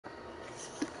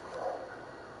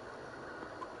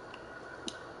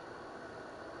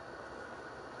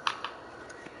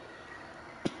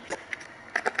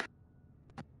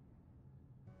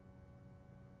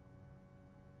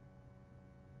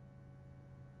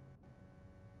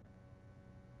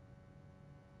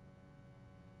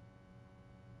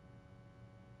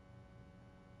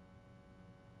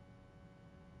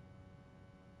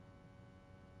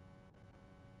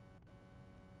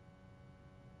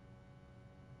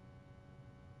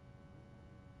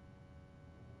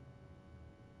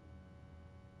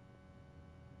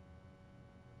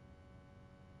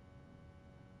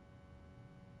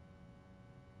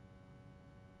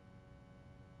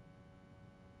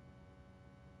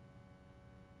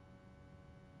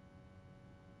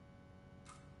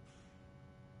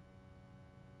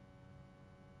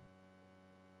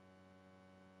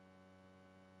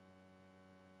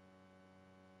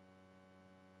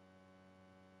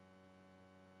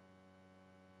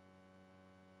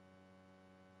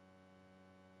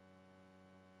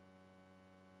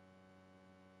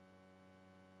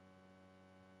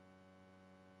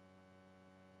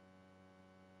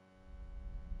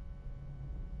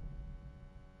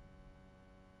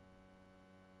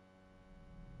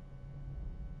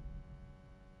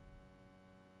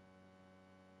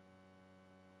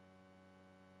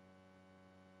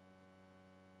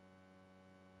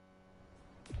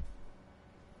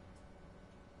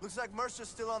Looks like Mercer's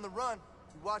still on the run.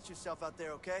 You watch yourself out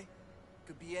there, okay?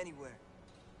 Could be anywhere.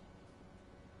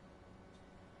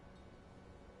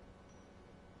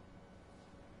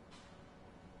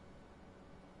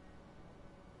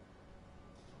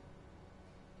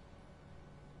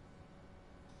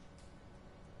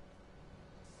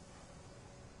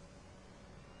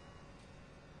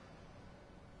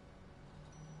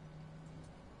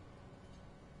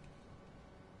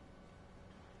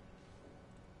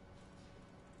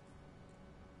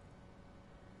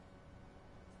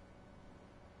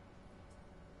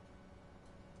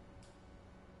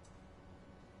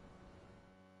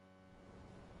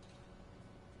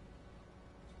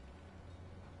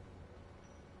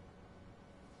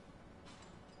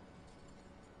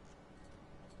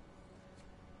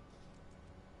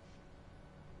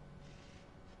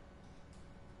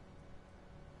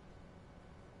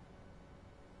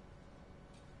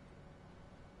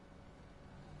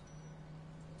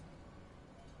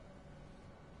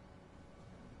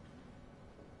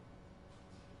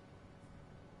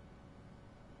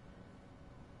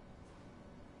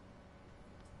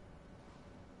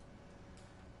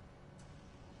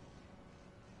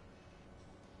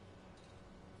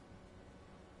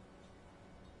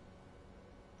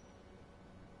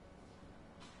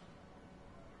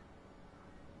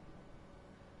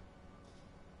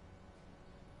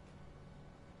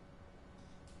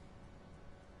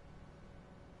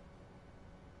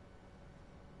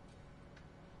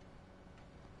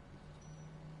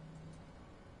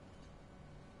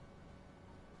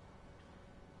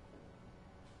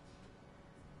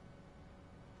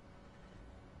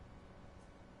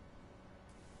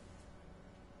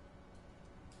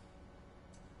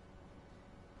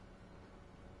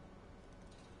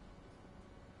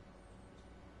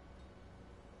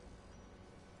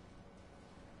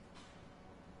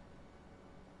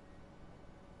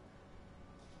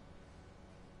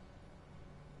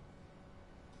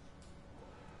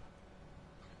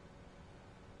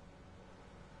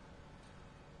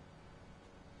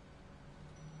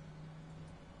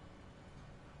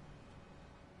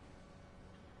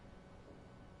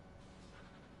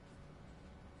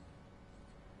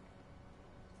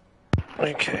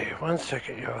 Okay, 1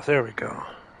 second, y'all. There we go.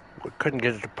 We couldn't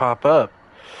get it to pop up.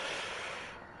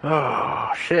 Oh,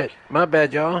 shit. My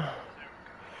bad, y'all.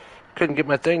 Couldn't get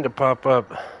my thing to pop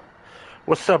up.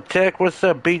 What's up, Tech? What's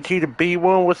up, BT to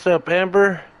B1? What's up,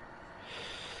 Amber?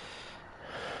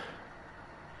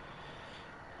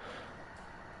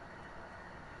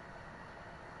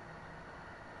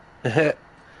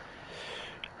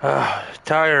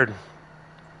 Tired.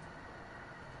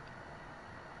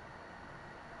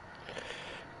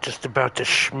 Just about to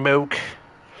smoke.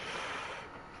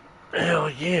 Hell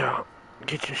yeah.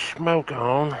 Get your smoke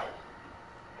on.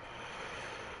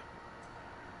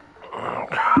 Oh,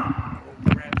 God.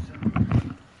 Grab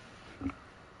some.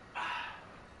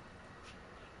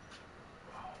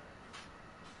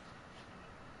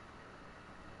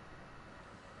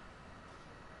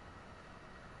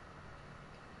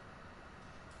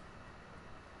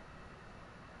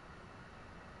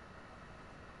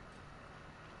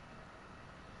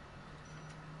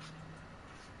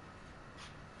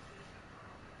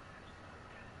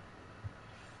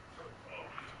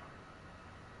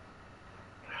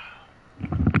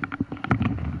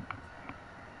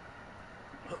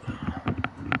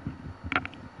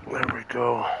 There we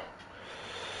go.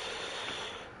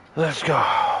 Let's go.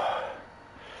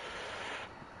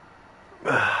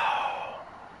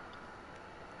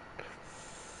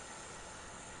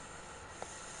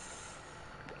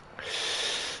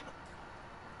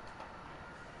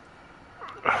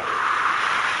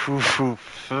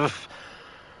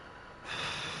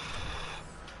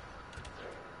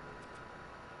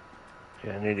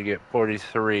 Yeah, I need to get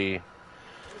 43.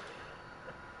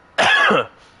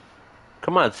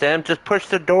 Come on, Sam, just push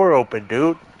the door open,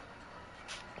 dude.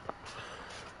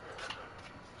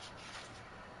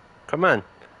 Come on.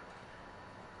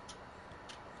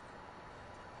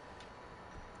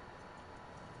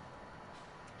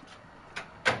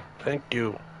 Thank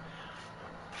you.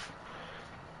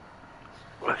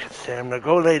 Look at Sam, now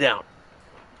go lay down.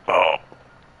 Oh.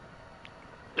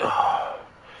 Oh.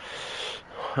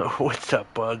 What's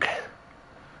up, bug?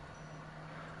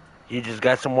 You just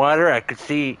got some water? I could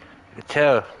see, I could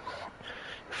tell. Your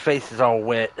face is all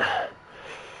wet.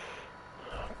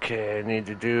 Okay, I need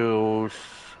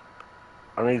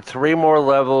 3 more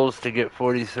levels to get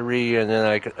 43, and then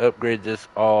I can upgrade this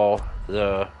all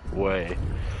the way.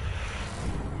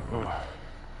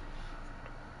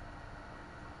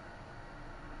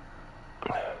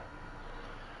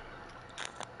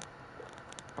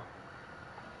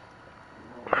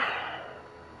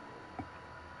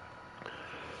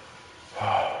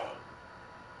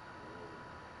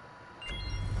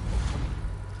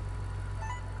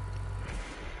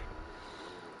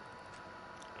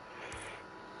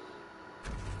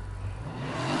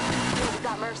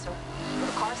 Mercer. Where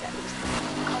the car's at least.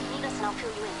 Come meet us and I'll fill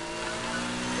you in.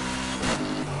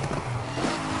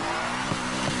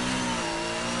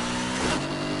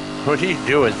 What are you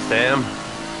doing, Sam?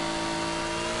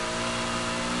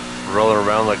 Rolling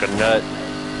around like a nut.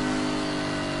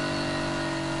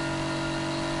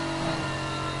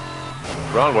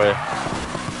 Wrong way.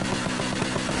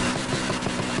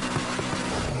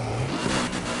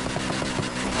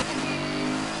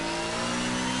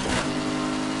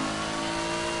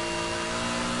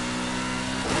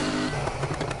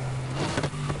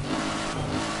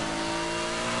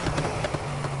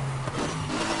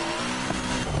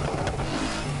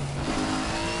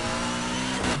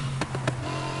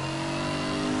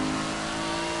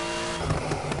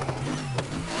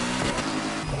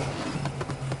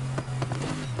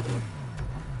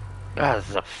 Ah, this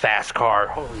is a fast car.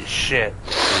 Holy shit.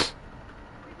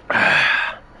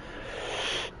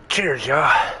 Cheers,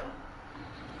 y'all.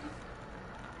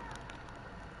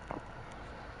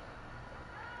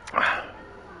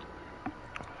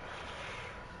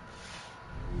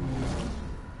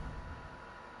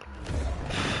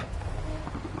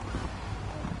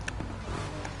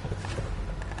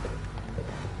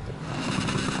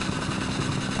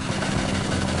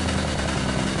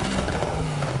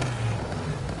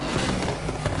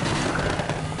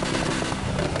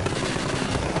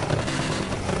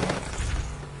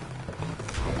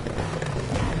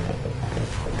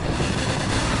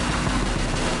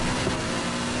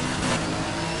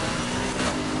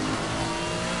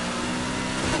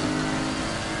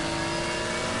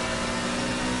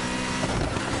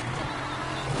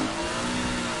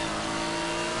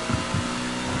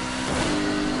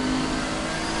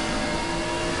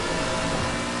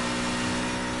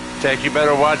 Tech, you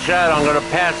better watch out. I'm gonna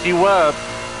pass you up.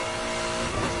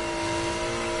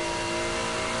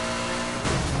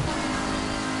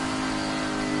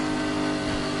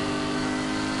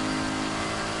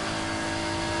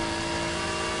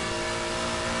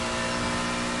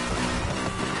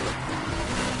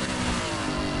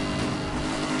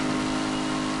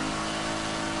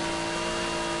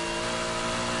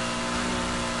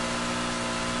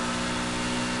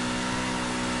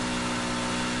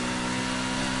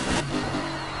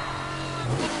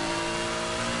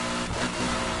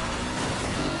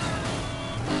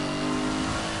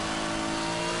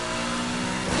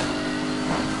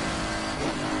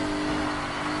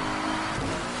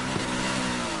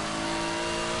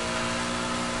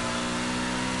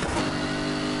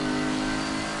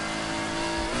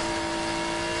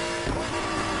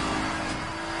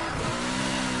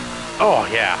 Oh,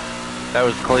 yeah. That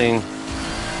was clean.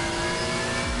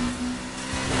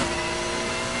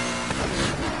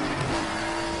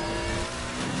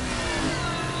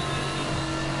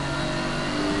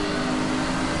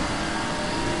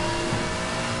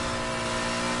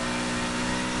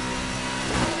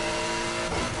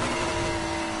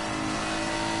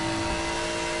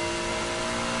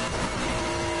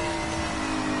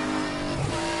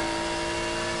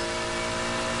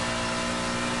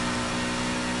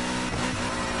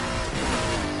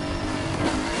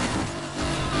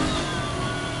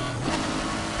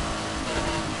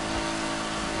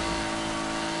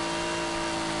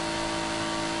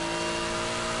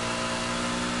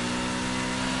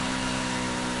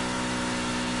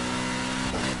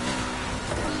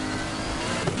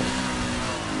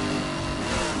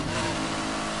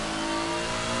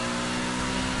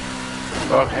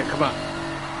 Okay, come on.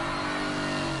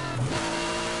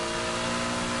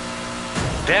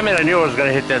 Damn it, I knew I was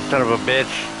gonna hit that son of a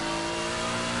bitch.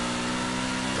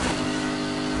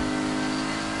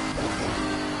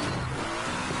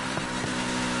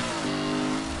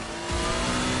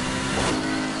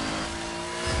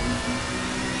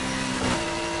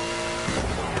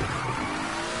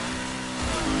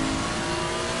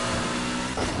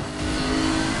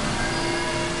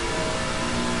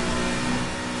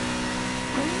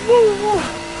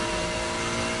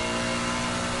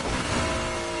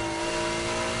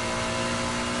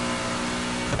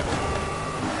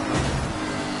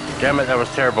 Damn it, that was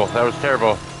terrible. That was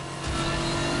terrible.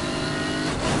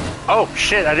 Oh,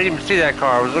 shit, I didn't even see that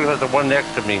car. I was looking at the one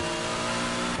next to me.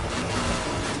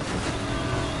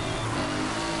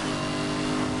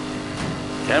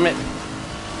 Damn it.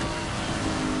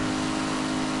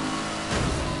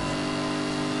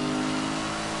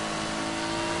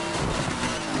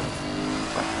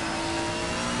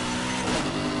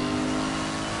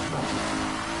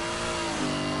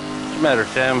 What's the matter,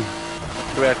 Sam?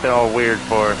 You're acting all weird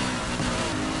for.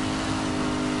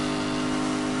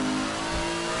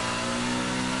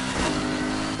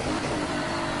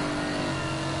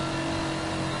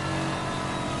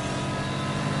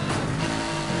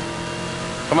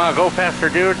 Come on, go faster,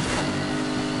 dude.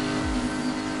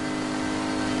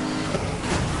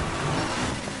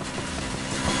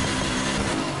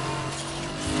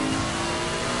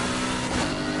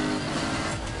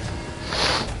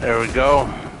 There we go.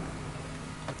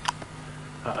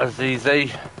 That's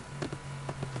easy.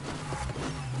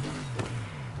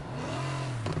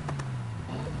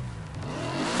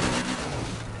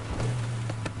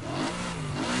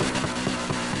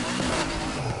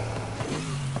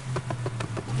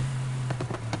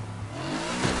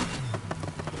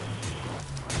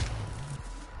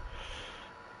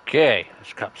 Okay,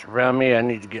 there's cops around me. I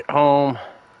need to get home.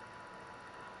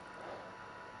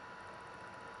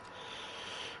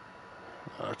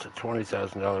 It's a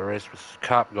 $20,000 race with a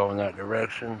cop going that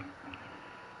direction.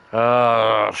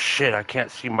 Oh, shit, I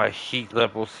can't see my heat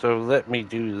level, so let me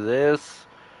do this.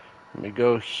 Let me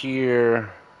go here,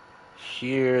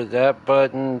 here, that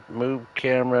button, move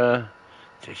camera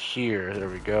to here. There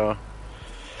we go.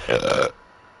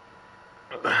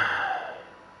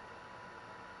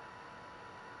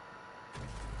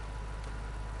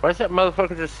 Why is that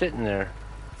motherfucker just sitting there?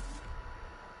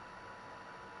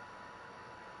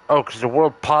 Oh, because the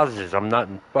world pauses. I'm not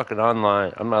fucking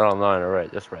online. I'm not online. All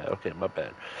right, that's right. Okay, my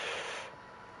bad.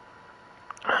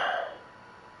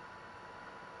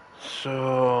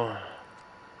 So...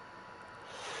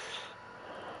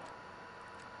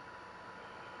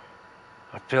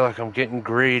 I feel like I'm getting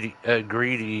greedy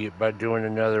by doing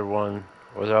another one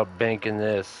without banking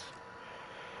this.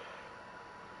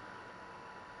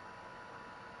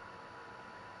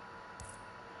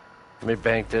 Let me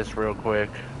bank this real quick.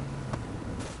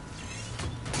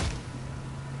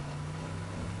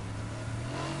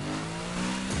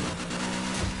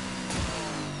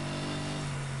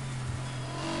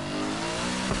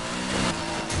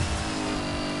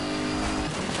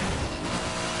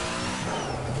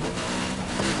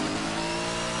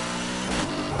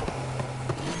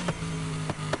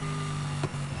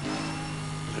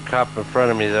 There's a cop in front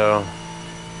of me though.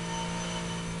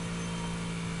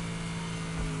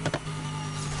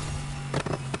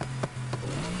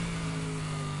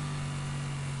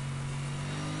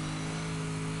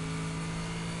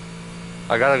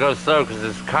 I gotta go slow because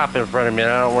there's a cop in front of me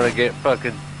and I don't want to get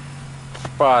fucking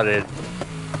spotted.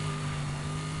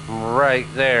 I'm right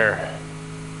there.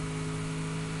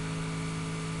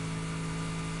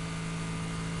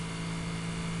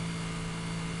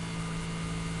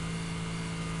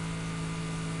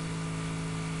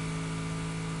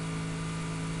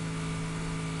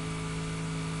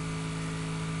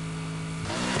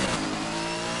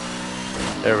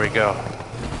 There we go.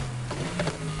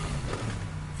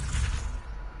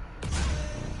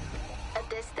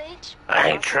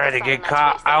 I ain't trying to get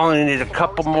caught. I only need a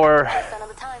couple more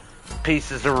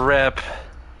pieces of rep.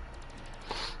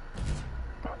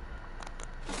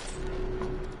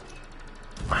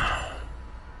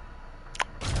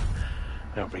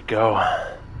 There we go.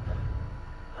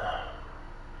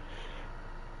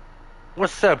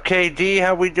 What's up, KD?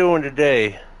 How we doing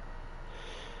today?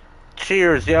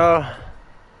 Cheers, y'all.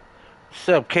 What's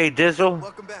up, K Dizzle?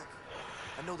 Welcome back.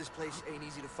 I know this place ain't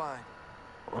easy to find.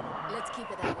 Let's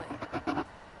keep it that way.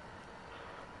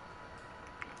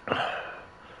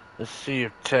 Let's see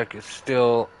if Tech is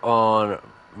still on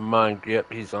Mine.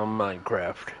 Yep, he's on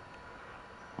Minecraft.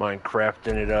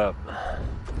 Minecrafting it up.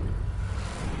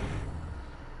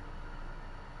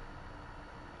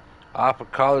 Off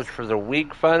of college for the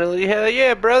week finally? Hell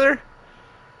yeah, brother.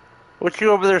 What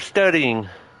you over there studying?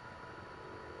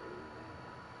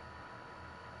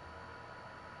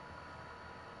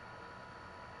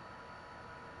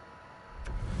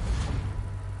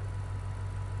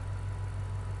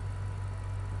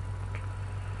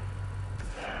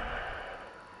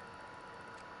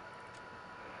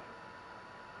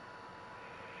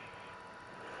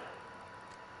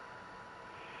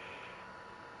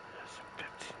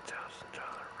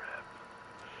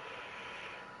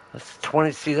 That's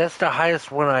 20. See, that's the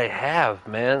highest one I have,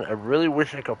 man. I really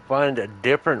wish I could find a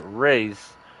different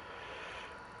race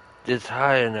that's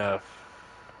high enough.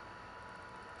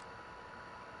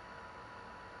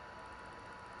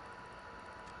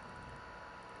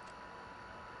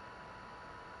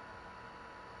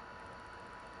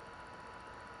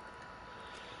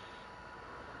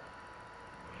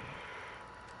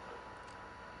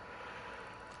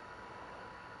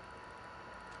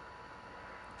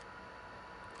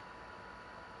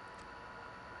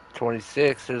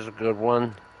 $26 is a good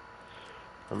one.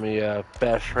 Let me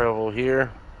fast travel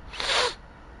here.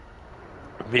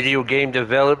 Video game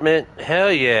development?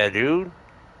 Hell yeah, dude.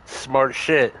 Smart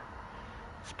shit.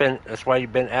 That's why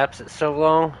you've been absent so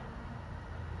long.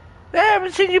 I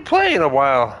haven't seen you play in a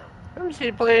while. I haven't seen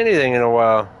you play anything in a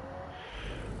while.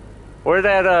 Where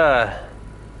that,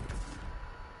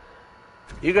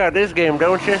 you got this game,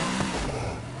 don't you?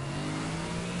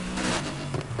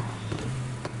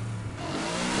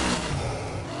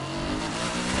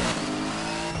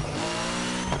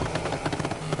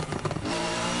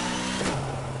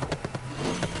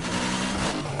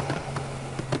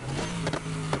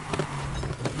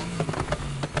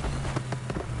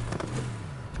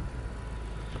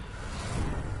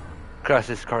 Gosh,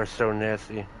 this car's so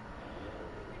nasty.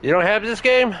 You don't have this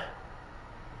game?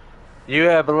 You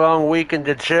have a long weekend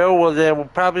to chill? Well, then we'll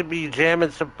probably be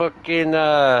jamming some fucking,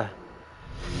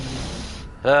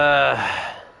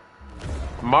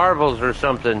 Marvels or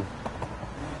something.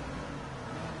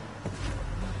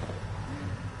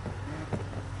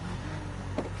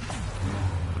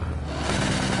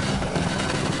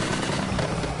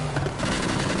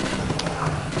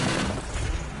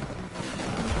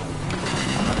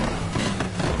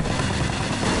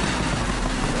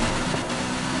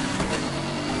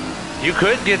 You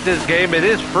could get this game, it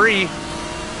is free.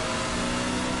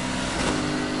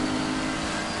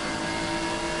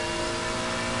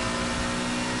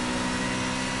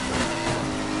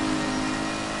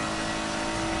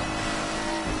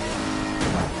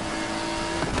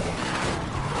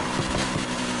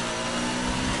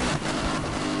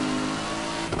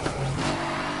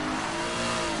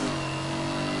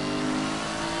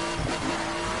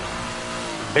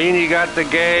 Beanie got the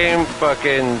game,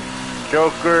 fucking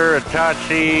Joker,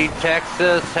 Itachi,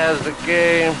 Texas has the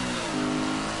game.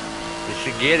 You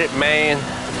should get it, man.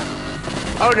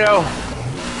 Oh no.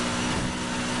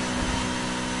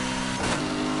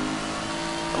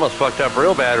 Almost fucked up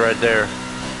real bad right there.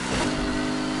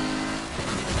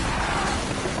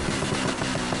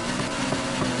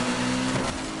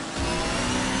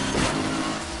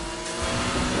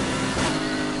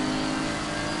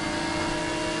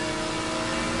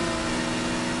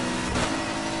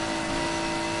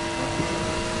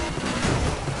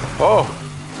 Oh.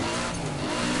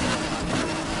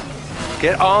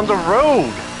 Get on the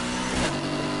road.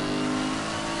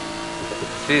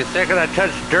 See, the second I touch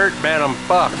dirt, man, I'm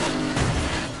fucked.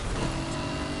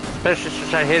 Especially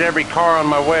since I hit every car on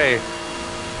my way.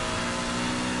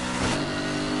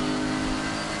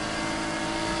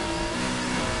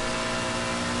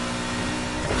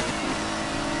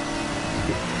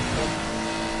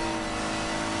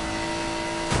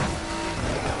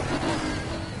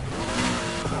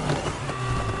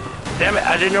 Damn it,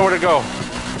 I didn't know where to go.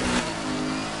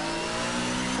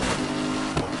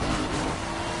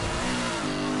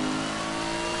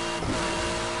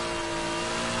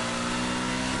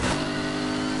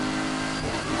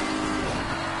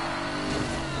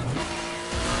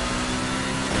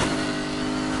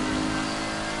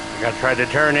 The guy tried to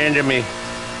turn into me.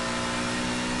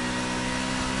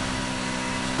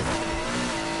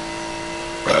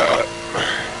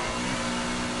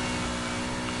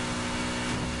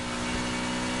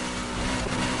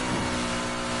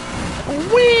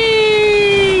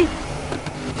 Whee!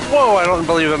 Whoa, I don't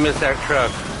believe I missed that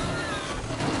truck.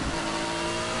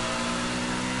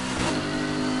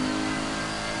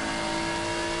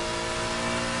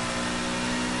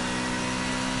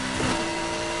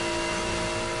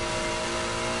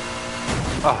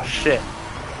 Oh shit.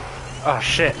 Oh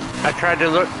shit. I tried to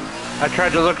look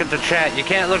at the chat. You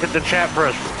can't look at the chat for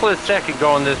a split second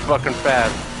going this fucking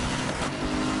fast.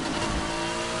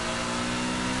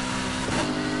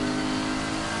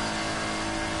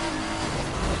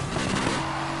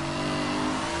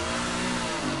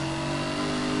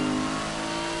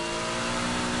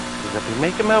 I'll be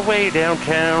making my way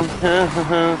downtown,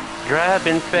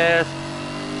 driving fast,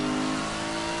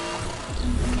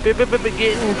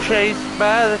 getting chased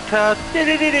by the cops.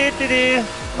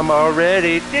 I'm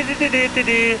already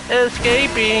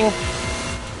escaping.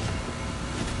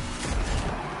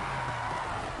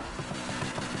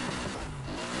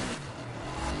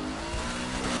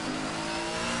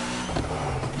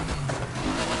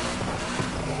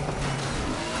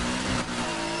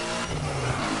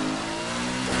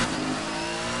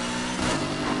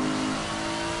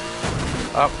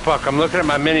 Oh fuck, I'm looking at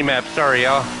my mini-map, sorry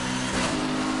y'all.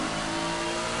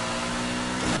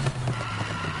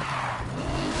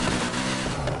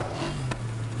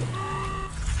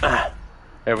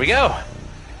 There we go.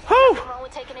 Whew!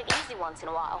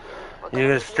 You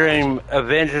gonna stream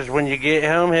Avengers when you get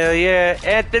home? Hell yeah.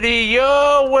 Anthony,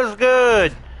 yo, what's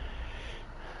good?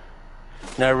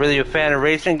 Not really a fan of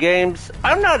racing games.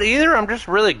 I'm not either, I'm just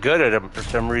really good at them for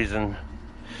some reason.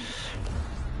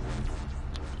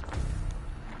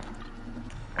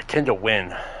 I tend to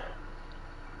win.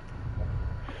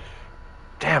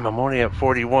 Damn, I'm only at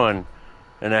 41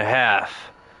 and a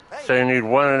half. Hey, So you need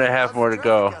 1.5 how's more the to traffic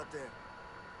go. out there?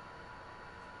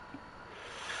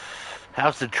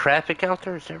 How's the traffic out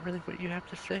there? Is that really what you have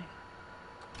to say?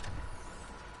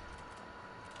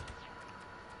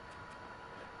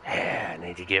 Yeah, I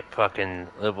need to get fucking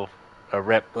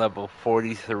rep level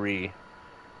 43.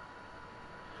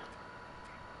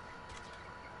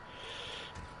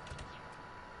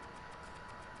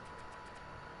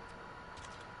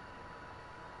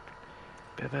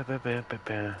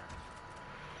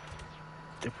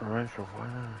 Differential, why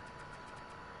not?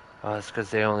 Oh, that's because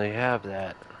they only have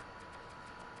that.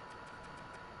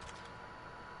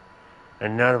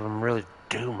 And none of them really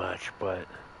do much, but...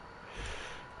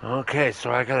 Okay,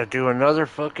 so I gotta do another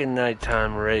fucking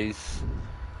nighttime race.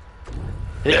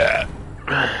 Yeah.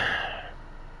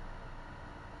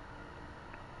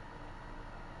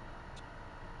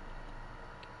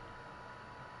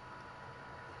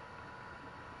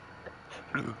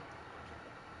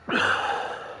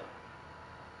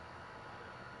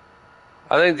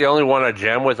 I think the only one I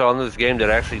jam with on this game that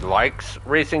actually likes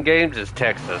racing games is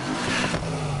Texas.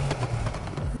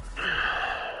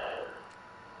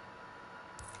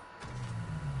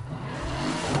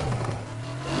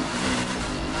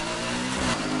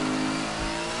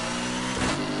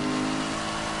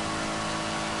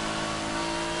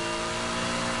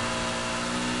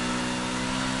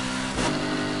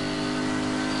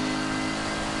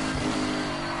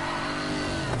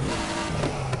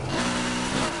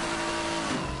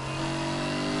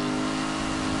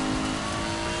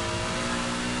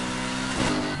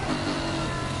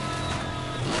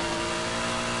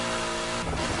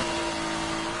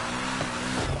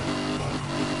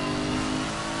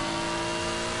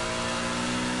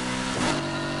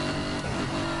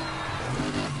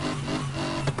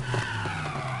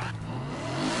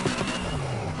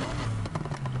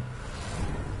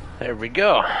 There we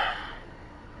go.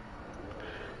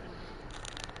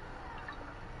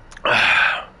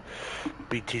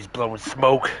 BT's blowing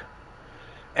smoke.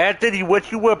 Anthony,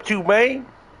 what you up to, man?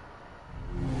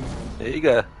 There you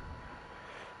go.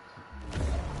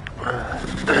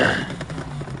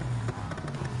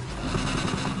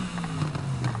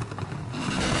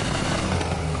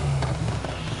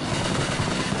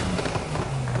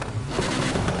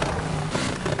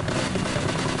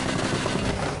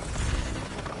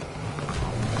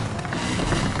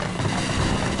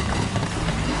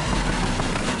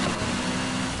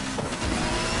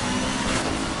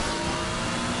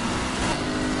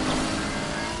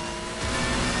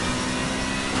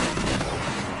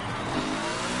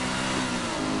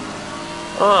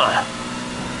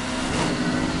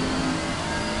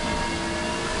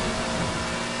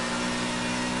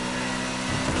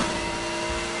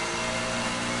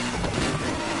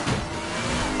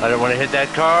 I don't want to hit that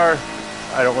car.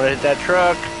 I don't want to hit that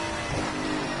truck.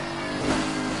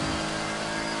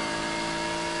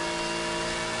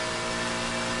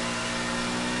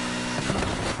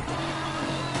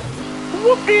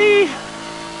 Whoopee!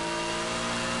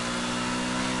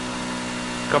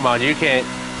 Come on, you can't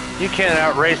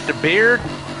outrace the beard.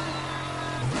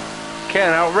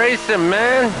 Can't outrace him,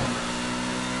 man.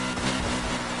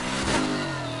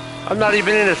 I'm not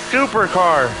even in a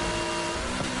supercar.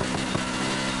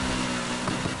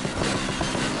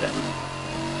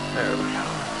 There we go.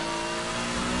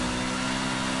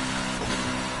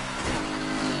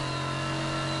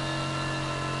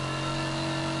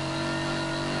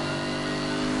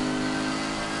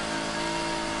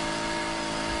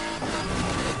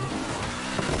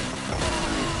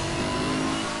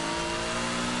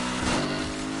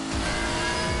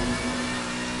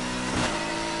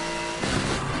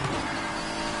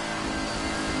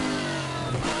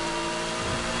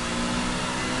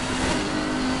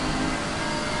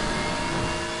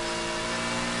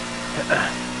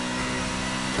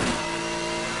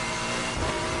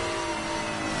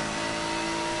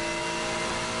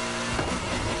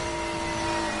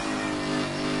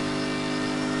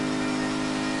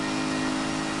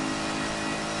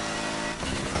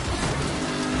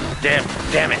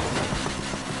 Damn it.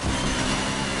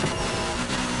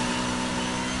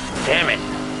 Damn it.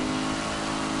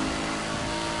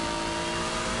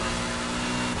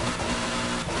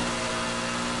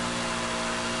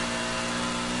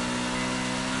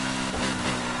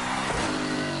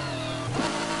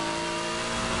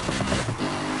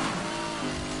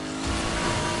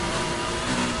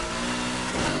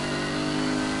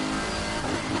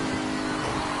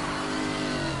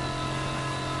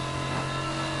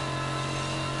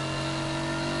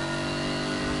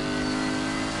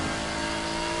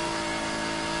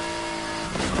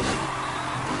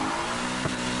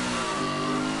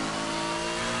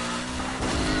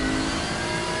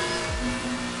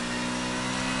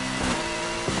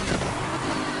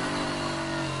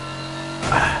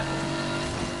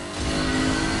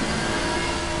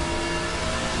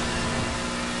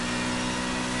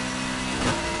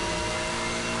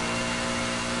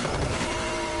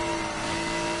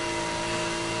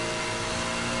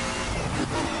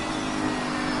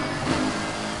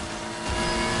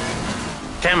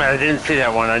 Damn it, I didn't see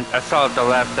that one. I saw it the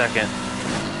last second.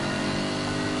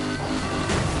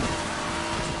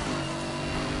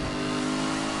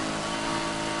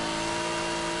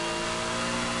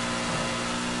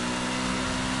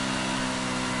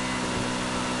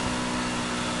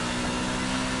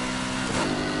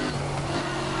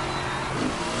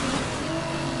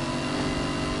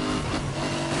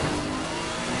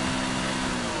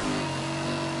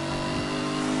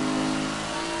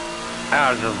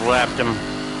 I just lapped him.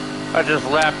 I just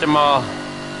lapped him all.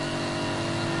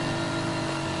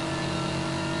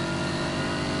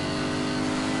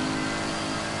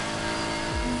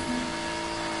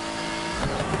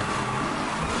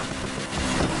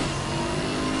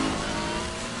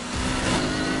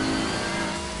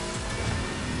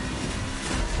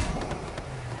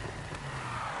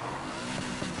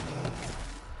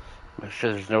 Make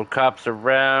sure there's no cops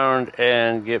around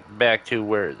and get back to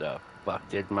where the fuck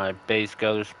did my base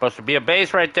go? There's supposed to be a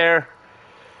base right there.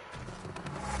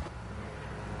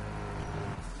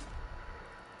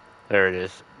 There it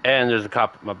is. And there's a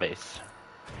cop at my base.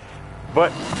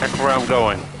 But that's where I'm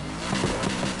going.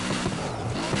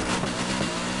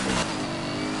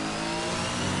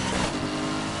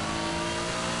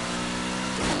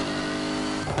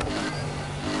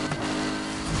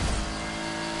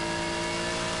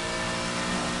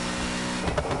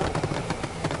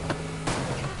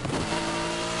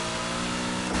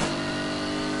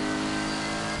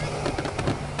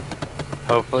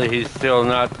 Hopefully he's still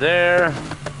not there.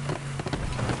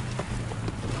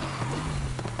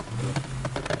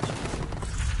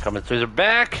 Coming through the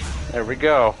back. There we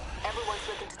go. Everyone's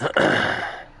looking to take the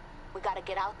We gotta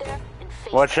get out there and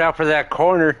face Watch them. out for that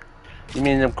corner. You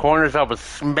mean them corners I was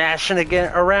smashing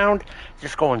again around?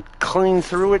 Just going clean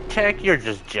through it, Tech? You're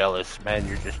just jealous, man.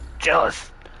 You're just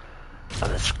jealous of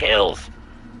the skills.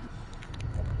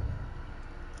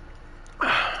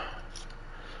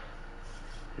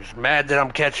 Just mad that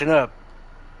I'm catching up.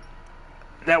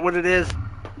 Is that what it is?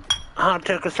 Huh,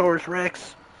 Techosaurus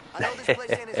Rex? I know this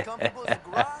place ain't as comfortable as a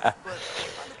garage, but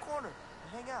find the corner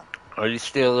and hang out. Are you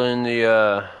still in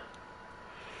the,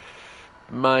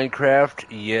 Minecraft?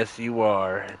 Yes, you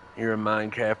are. You're a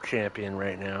Minecraft champion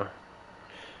right now.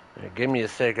 Give me a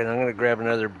second. I'm gonna grab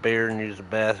another beer and use the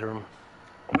bathroom.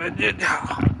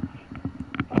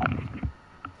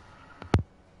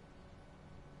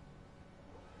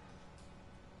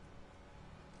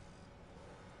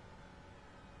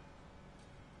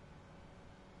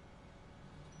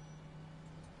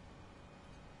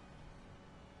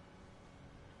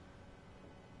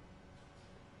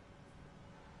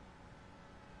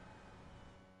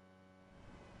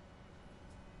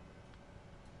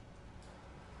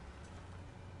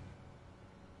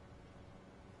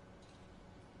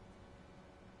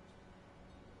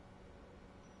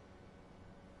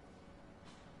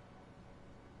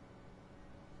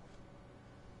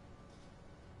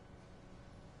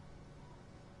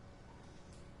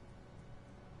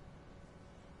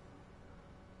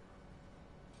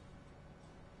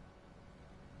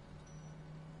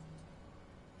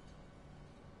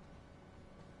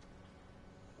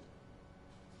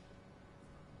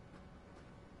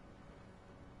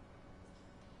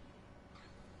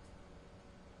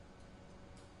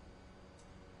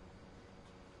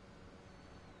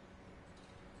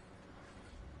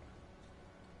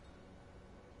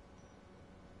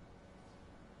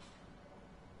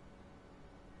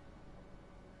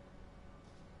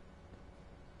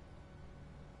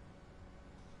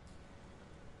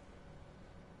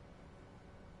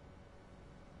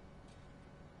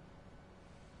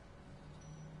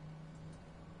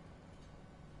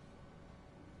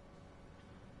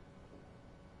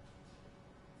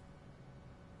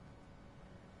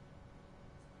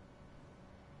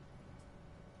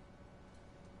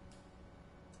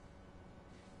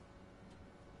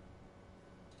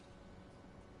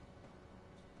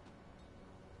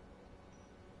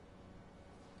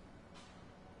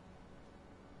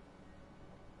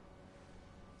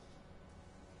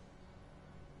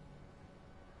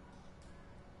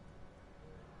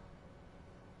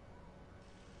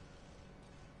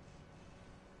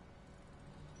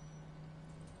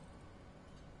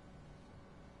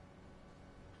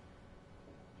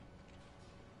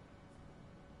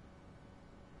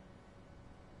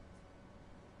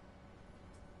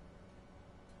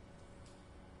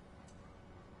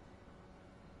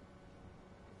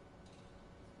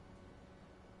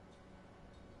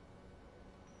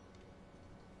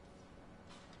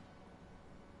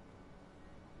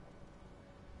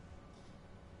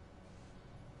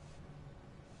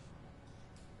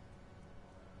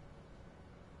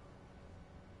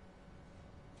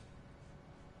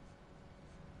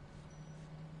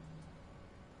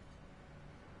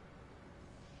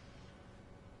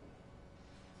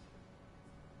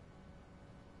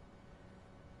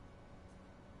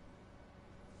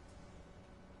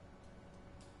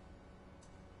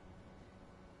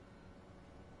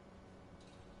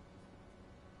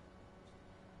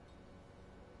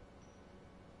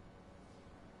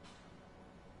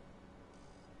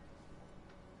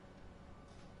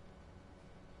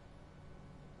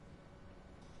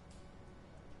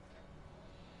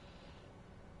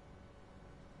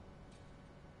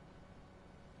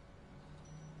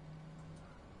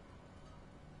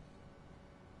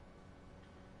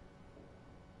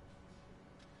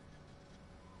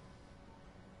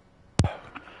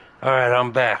 Alright,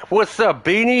 I'm back. What's up,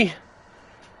 Beanie?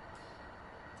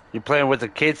 You playing with the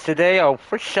kids today? Oh,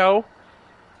 for sure.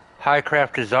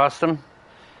 Highcraft is awesome.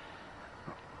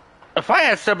 If I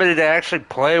had somebody to actually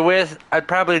play with, I'd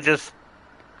probably just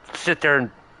sit there and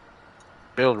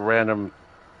build random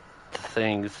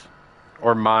things.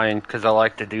 Or mine, because I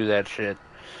like to do that shit.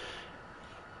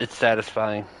 It's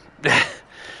satisfying.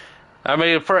 I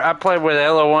mean, I played with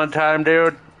Ella one time,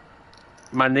 dude.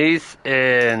 My niece,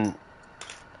 and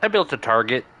I built a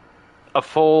target. A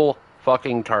full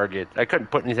fucking target. I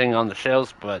couldn't put anything on the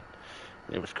shelves, but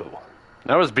it was cool.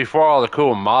 That was before all the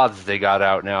cool mods they got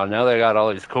out now. Now they got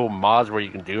all these cool mods where you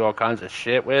can do all kinds of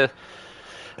shit with.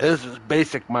 This is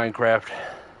basic Minecraft.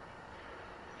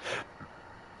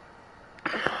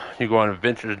 You go on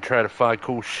adventures and try to find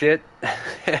cool shit?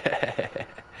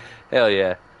 Hell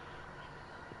yeah.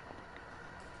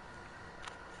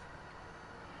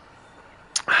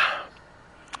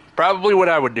 Probably what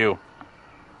I would do.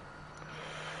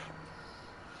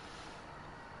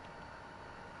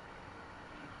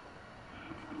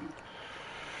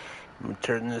 I'm gonna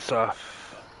turn this off.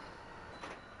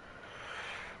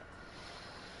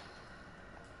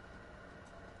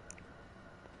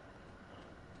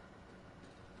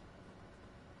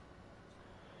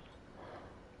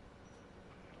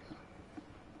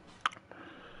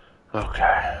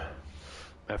 Okay.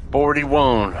 At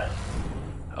 41.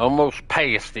 Almost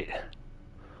past it.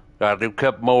 Gotta do a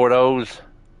couple more of those.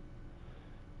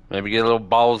 Maybe get a little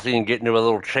ballsy and get into a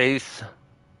little chase.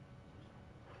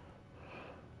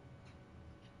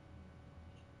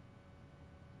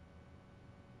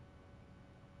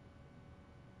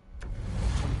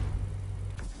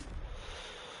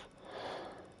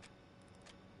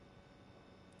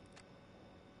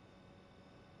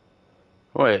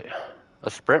 Wait, a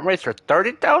sprint race for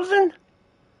 30,000?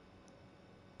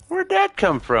 Where'd that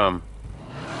come from?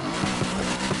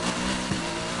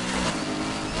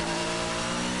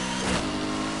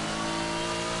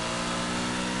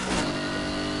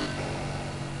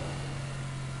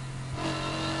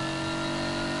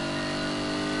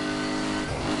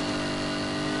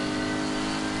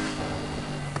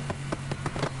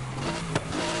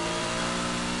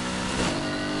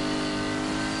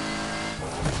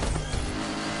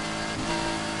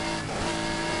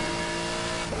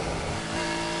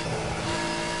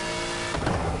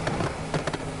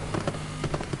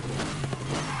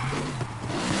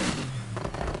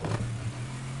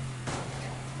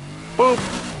 Boop.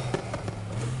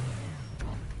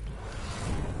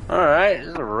 Alright, this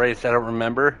is a race I don't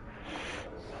remember.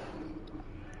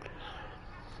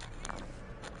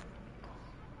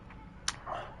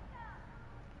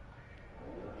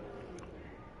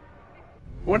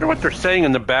 Wonder what they're saying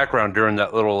in the background during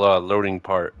that little loading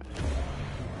part.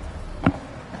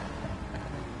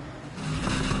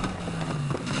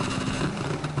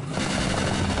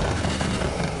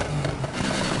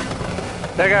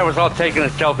 That guy was all taking a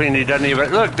selfie and he doesn't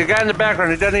even... Look, the guy in the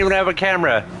background, he doesn't even have a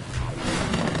camera.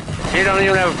 He don't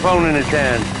even have a phone in his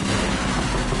hand.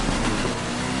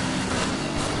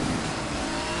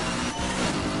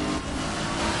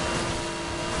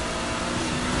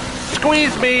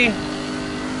 Squeeze me!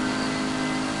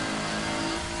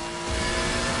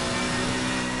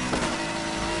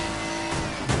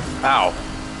 Ow.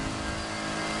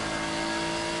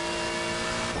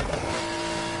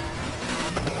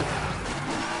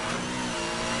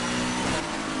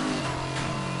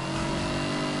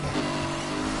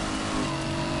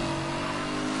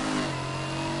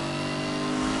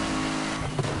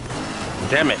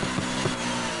 Damn it.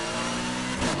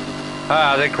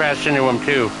 Ah, they crashed into him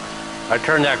too. I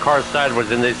turned that car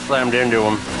sideways and they slammed into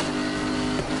him.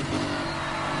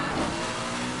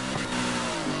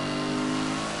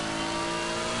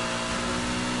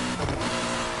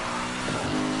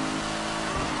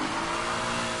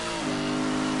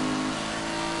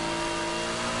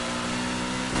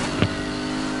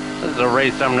 This is a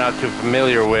race I'm not too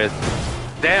familiar with.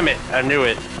 Damn it, I knew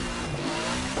it.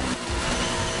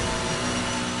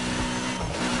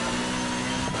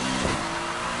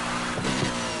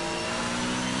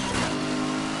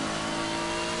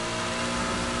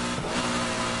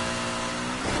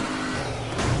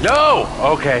 No!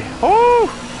 Okay. Woo!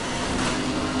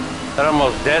 That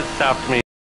almost dead stopped me.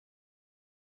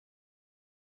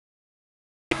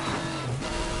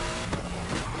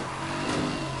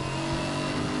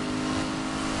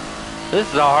 This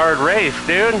is a hard race,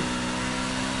 dude.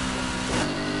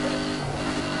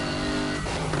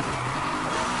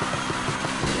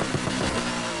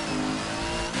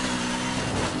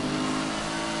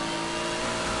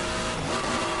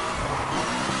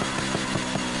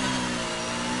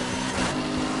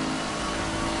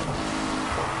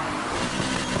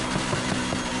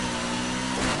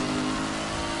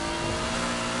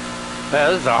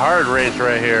 Yeah, this is a hard race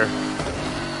right here.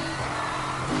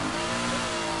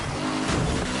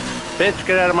 Bitch,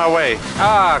 get out of my way.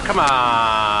 Ah, come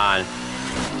on.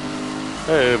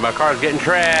 Oh, my car's getting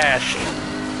trashed.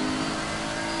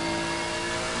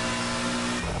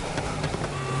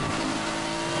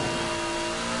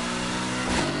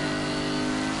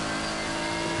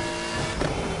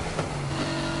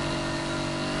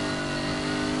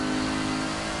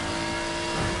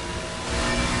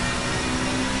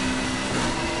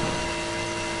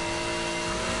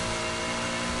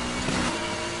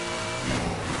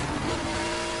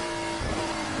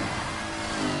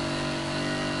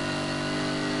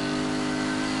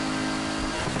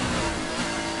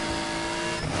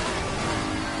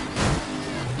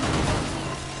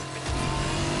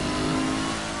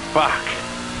 Fuck.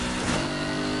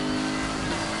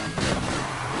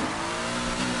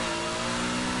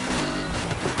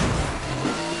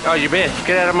 Oh, you bitch,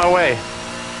 get out of my way.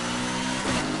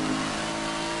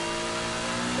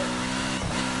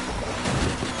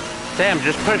 Sam,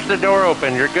 just push the door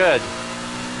open, you're good.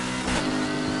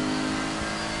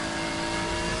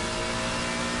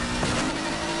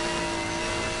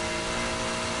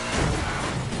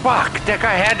 Fuck, that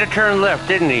guy had to turn left,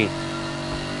 didn't he?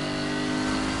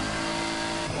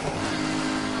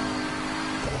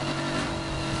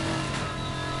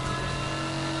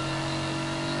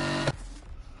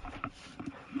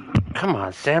 Come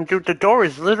on, Sam, dude, the door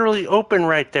is literally open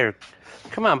right there.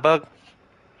 Come on, Bug.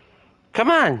 Come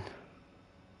on.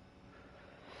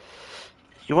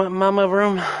 You want mama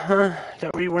room? Huh? Is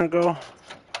that where you want to go?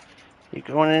 You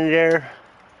going in there?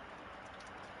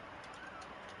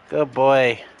 Good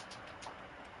boy.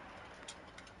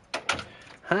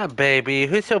 Hi, baby.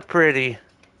 Who's so pretty?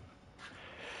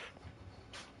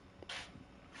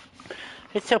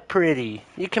 Who's so pretty?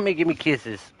 You come and give me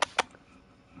kisses.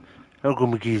 I'll give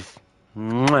me kiss.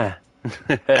 Mwah.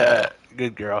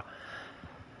 Good girl.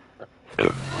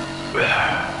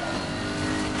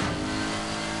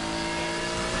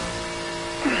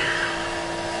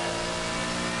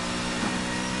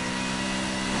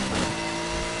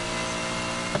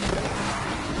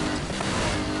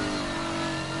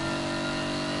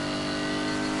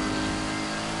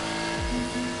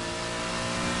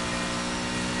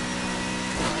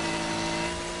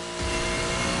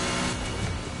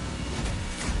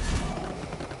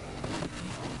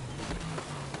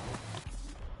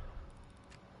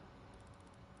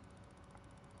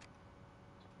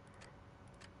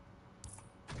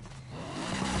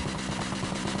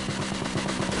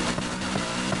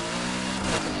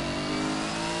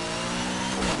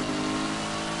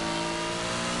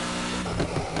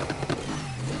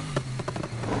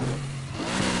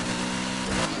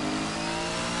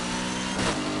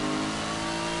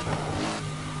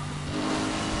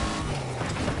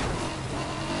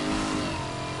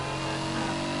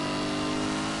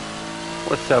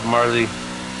 What's up, Marley?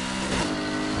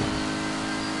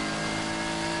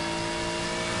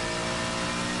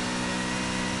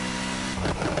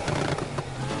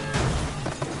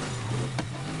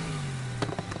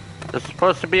 There's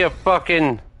supposed to be a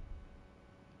fucking...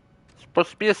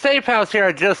 supposed to be a safe house here.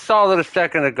 I just saw it a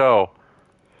second ago.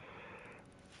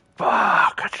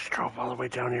 Fuck, I just drove all the way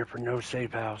down here for no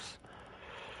safe house.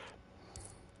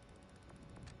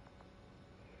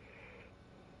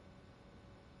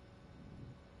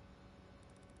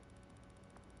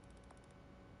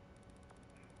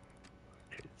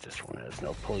 Okay, this one has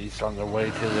no police on their way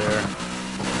to there.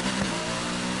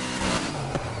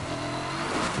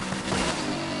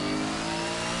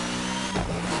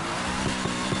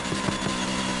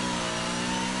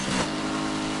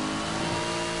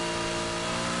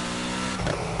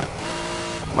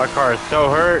 My car is so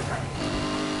hurt.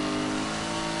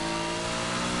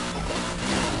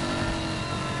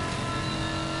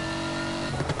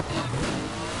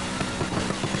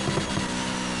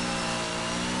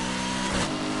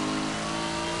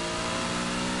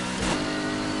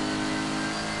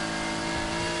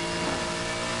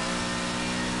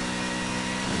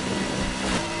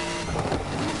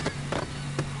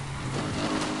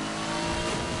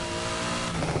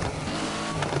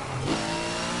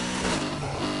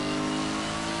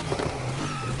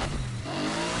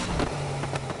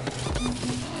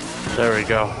 There we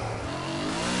go.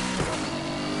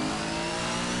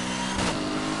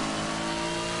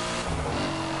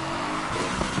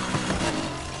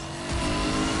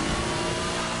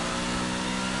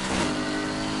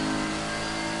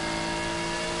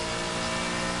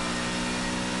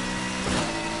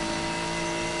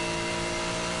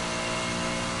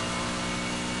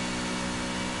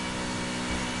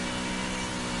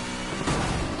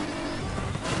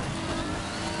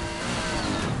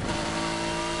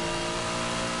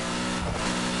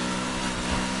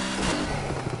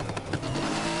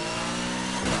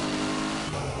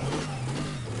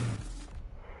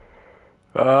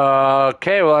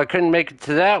 Okay, well, I couldn't make it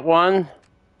to that one.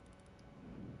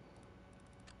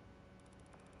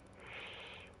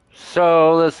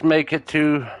 So let's make it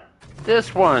to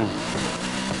this one.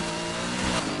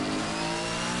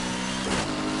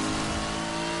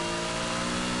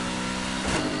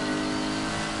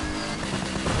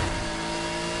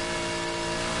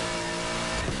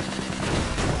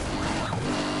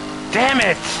 Damn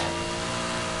it!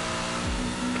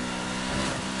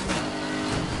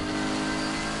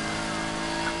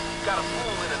 Got a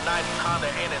fool in a 90 Honda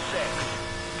NSX.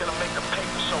 Gonna make the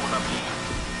paper showing up here.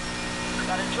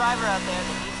 Got a driver out there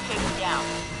that needs taken down.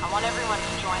 I want everyone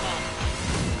to join in.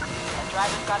 That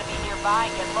driver's gotta be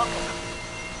nearby. Get looking.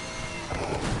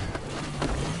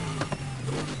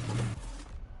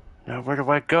 Now where do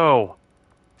I go?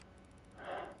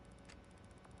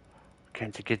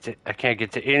 I can't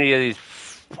get to any of these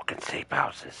fucking safe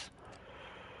houses.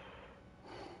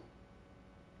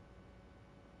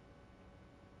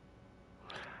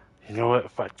 You know what?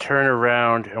 If I turn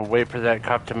around and wait for that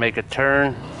cop to make a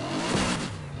turn.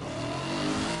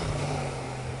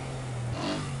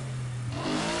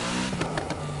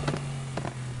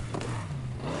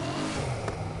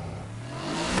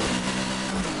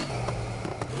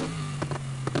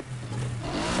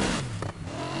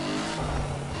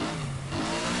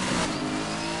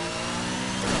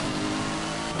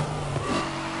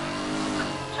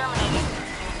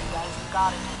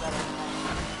 Gotta do better than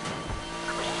that.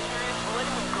 Are you serious? Let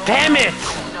him go. Damn it! Do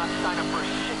not sign up for a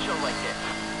shit show like this.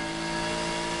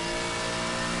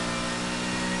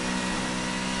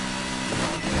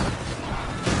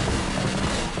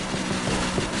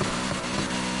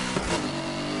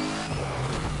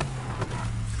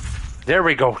 There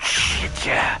we go. Shit,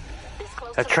 yeah.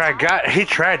 He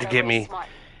tried to get me.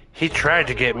 He tried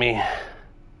to get me.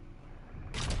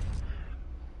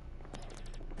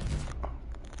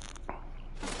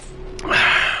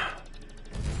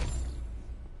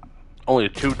 Only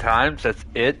 2 times, that's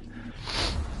it.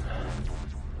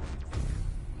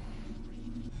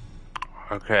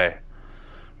 Okay.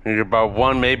 Need about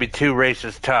 1, maybe 2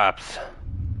 races tops.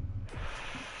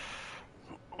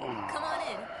 Come on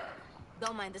in.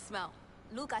 Don't mind the smell.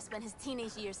 Luca spent his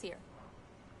teenage years here.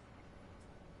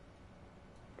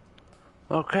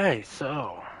 Okay,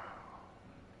 so.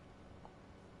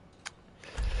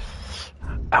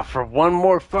 Out for one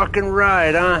more fucking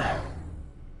ride, huh?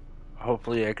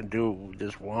 Hopefully I can do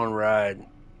this one ride.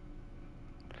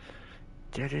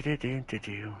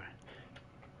 Do-do-do-do-do-do.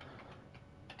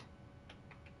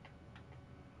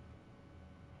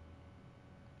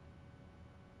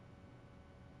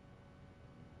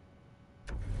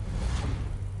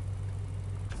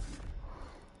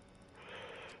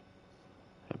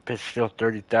 That bitch still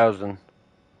 30,000.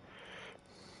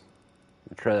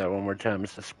 Try that one more time.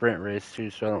 It's a sprint race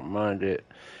too, so I don't mind it.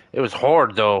 It was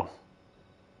hard though.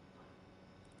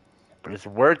 But it's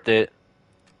worth it.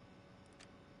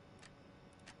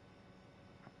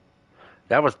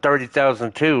 That was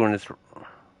 30,000 too, and it's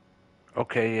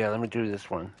okay. Yeah, let me do this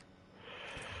one.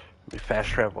 Let me fast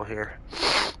travel here.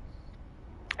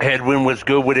 Headwind was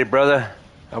good with it, brother.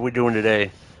 How we doing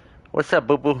today? What's up,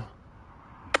 boo boo?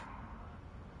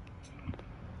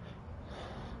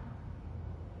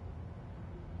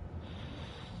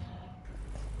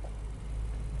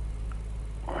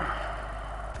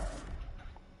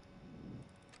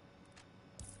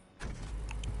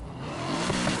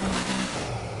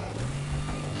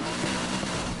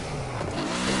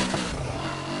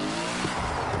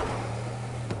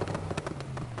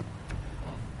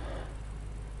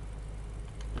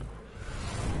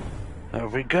 There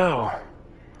we go.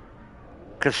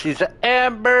 Cause she's an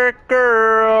amber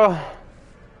girl.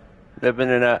 Living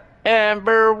in a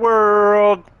amber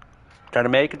world. Trying to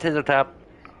make it to the top.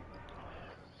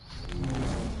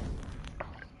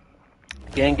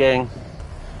 Gang gang.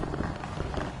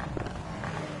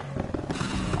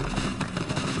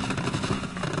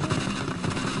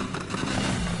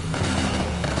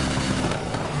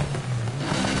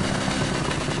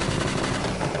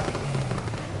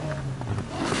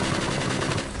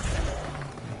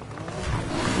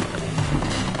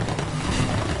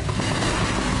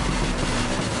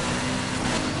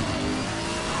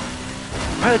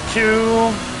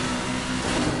 Patu.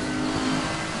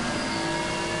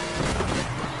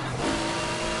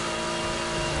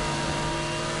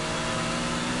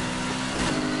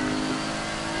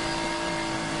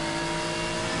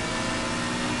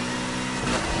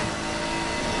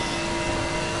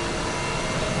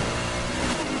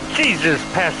 Jesus,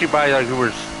 passed you by like you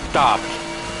were stopped.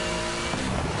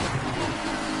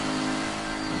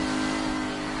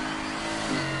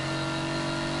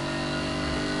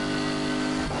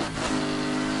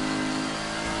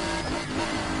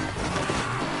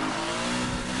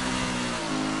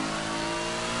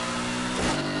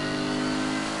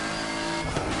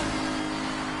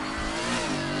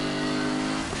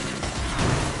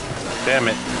 Damn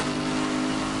it.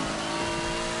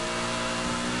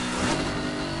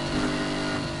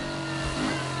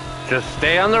 Just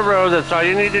stay on the road, that's all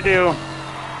you need to do.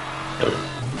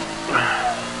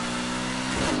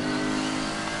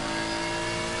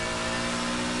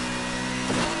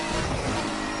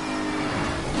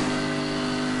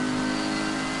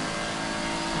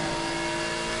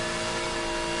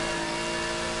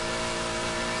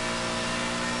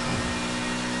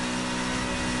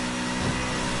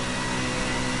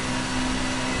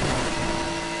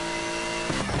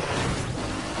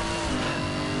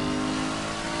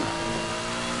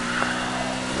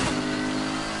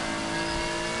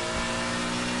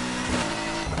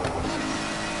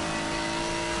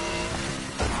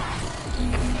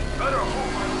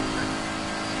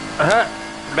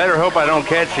 Better hope I don't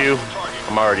catch you.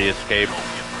 I'm already escaped.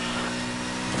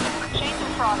 Change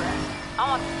in progress. I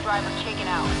want this driver taken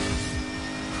out.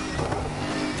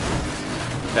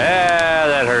 Ah,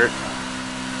 that hurt.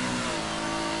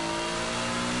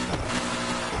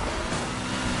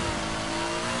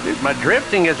 Dude, my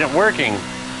drifting isn't working.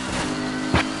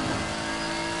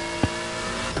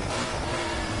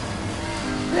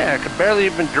 Yeah, I could barely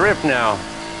even drift now.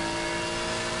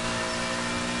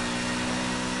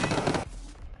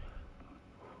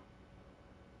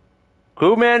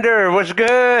 Commander, what's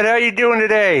good? How you doing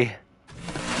today?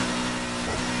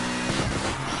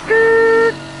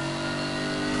 Skirt.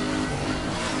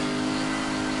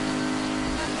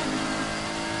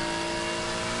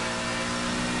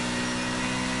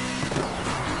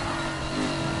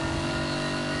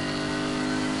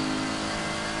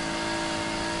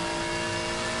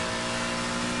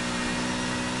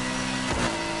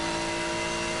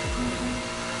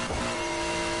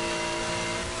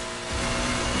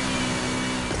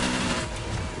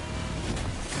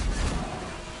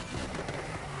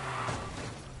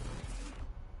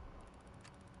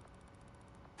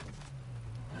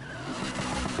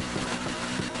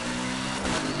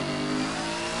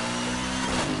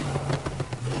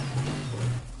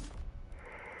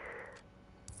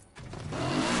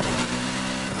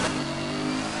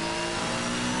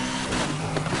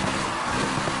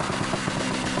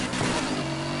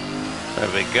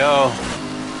 There we go.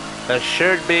 That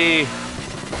should be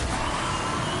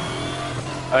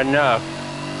enough.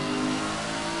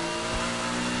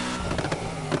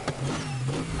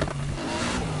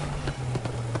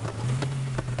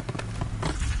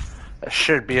 That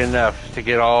should be enough to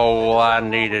get all I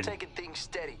needed. Taking things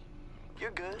steady.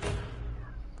 You're good.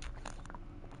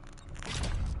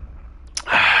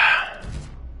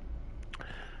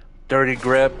 Dirty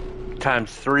grip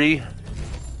times 3.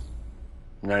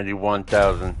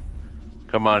 91,000.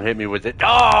 Come on, hit me with it.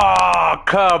 Oh,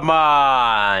 come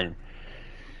on!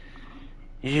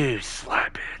 You sly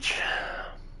bitch.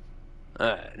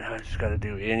 Alright, now I just gotta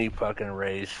do any fucking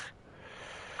race.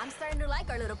 I'm starting to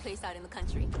like our little place out in the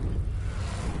country.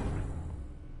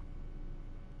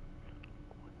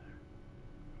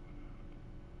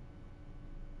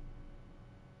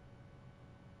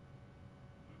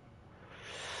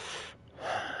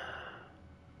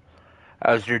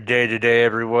 How's your day today,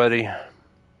 everybody?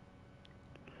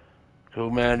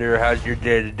 Commander, how's your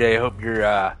day today? Hope you're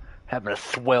having a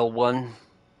swell one.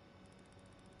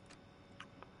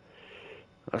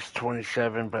 That's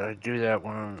 27, but I do that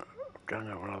one. I've done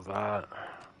that one a lot.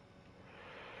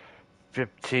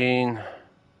 15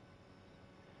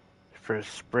 for a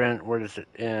sprint. Where does it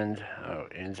end? Oh,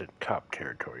 it ends at cop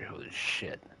territory. Holy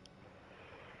shit.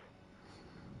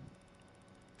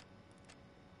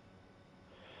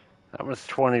 That was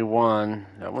 21.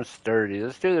 That was 30.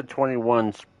 Let's do the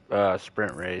 21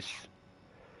 sprint race.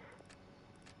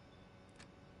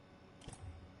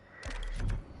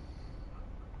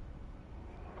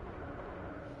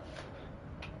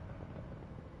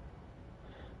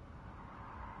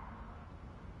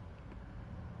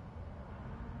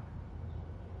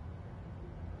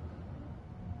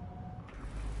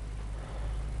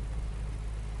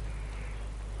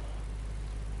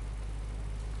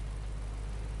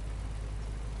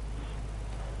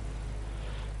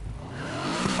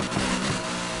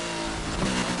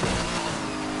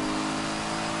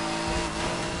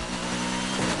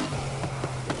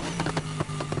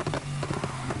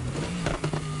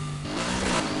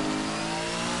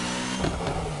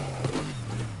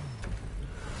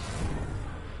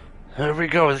 There we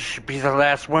go. This should be the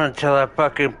last one until I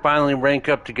fucking finally rank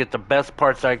up to get the best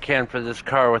parts I can for this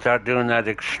car without doing that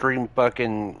extreme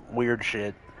fucking weird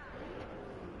shit.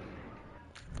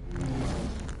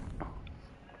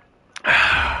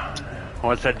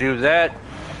 Once I do that,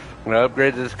 I'm gonna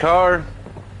upgrade this car.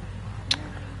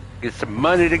 get some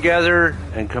money together,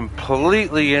 and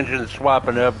completely engine swap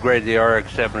and upgrade the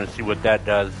RX-7 and see what that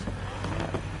does.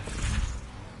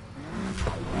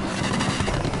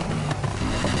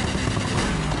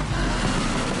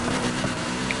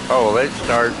 Oh, late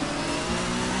start.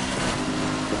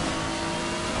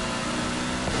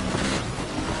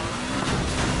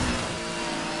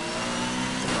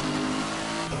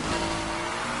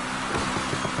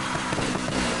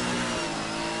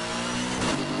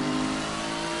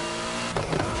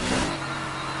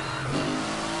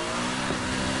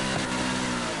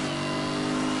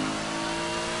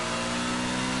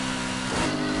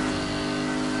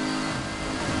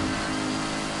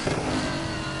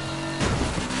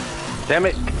 Damn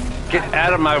it! Get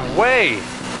out of my way!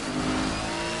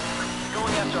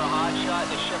 Going after a hotshot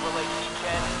in a Chevrolet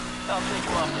C10. I'll take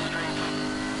him off the street.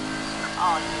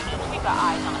 All units, we've got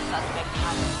eyes on a suspect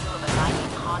behind the wheel of a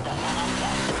 90s Honda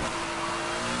NSX.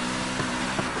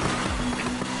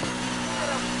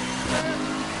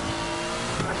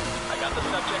 I got the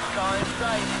subject's car in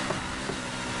sight.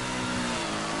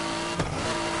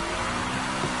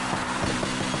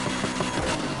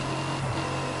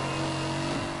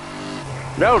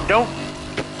 No, don't!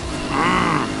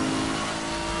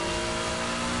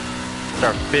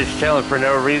 Start fishtailing for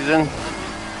no reason.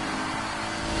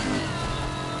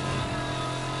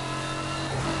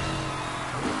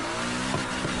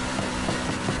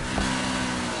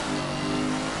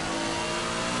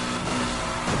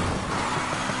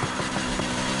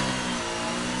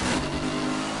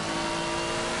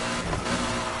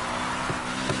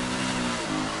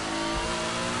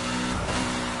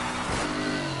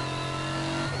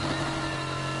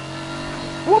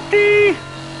 Whoopty!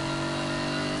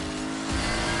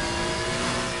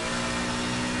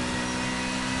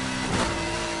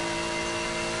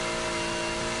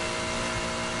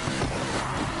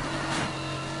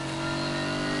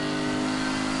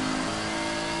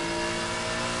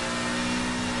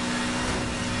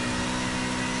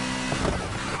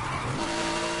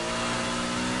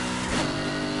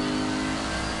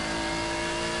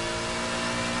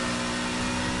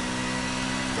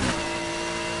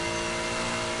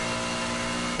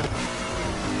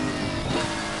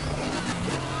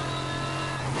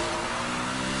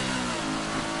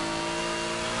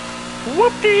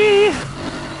 Whoopty!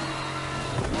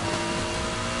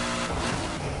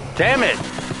 Damn it!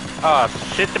 Oh,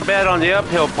 shit the bed on the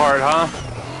uphill part, huh?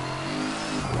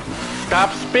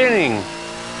 Stop spinning!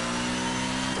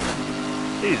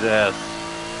 Jesus.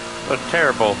 Look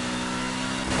terrible.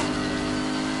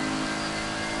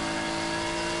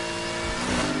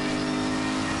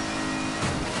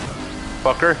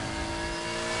 Fucker.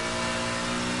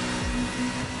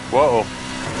 Whoa.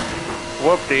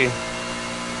 Whoopty.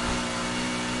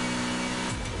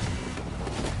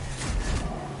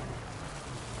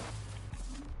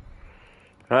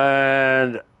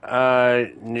 And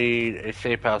I need a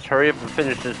safe house. Hurry up and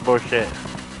finish this bullshit.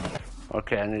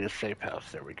 Okay, I need a safe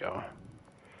house. There we go.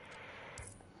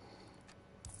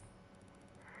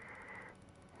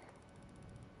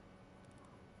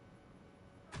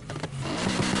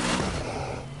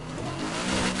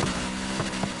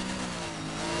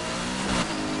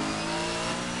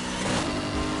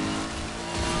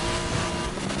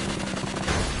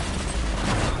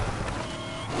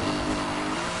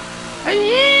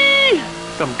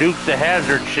 Some Dukes of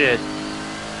Hazzard shit.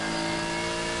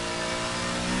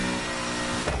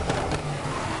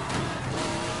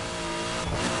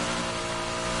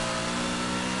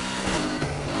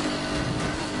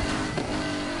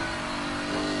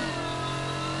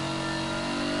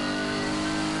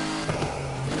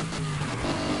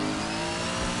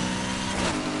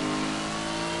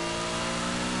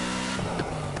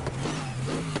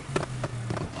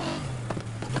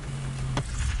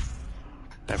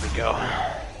 There we go.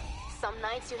 Some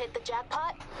nights you hit the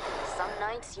jackpot, some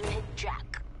nights you hit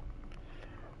jack.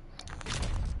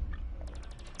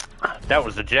 That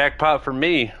was a jackpot for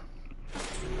me.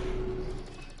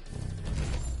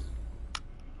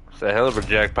 It's a hell of a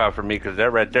jackpot for me because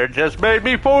that right there just made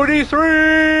me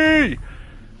 43!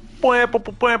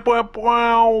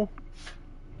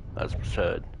 That's what's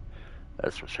good.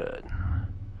 That's what's good.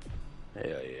 Hell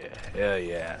yeah. Hell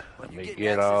yeah. Let me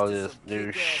get all this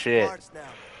new shit.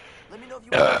 Let me know if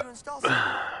you want to install something.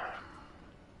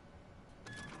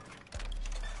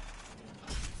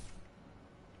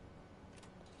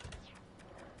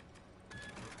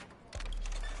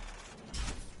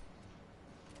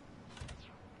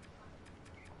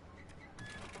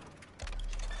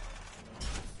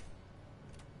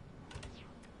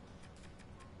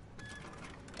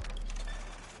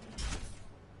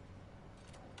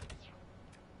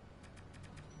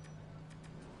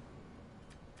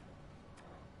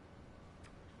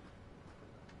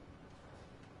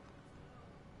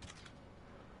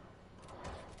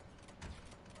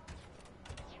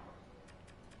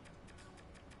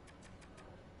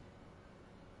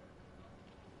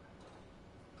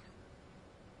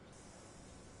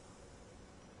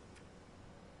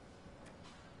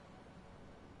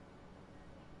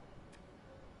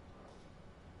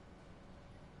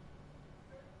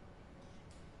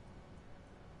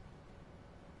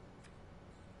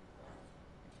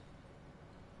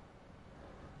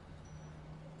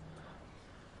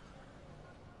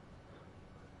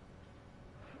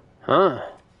 Huh?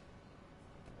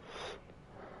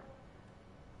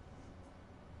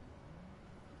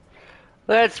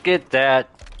 Let's get that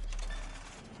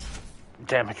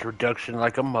damage reduction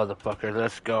like a motherfucker.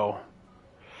 Let's go.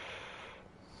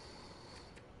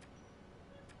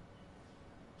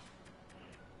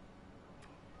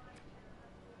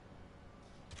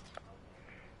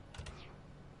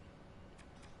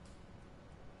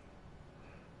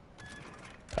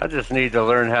 I just need to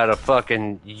learn how to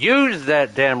fucking use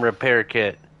that damn repair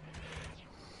kit.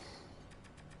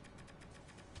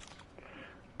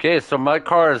 Okay, so my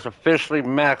car is officially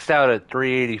maxed out at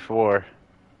 384,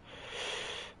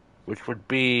 which would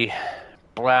be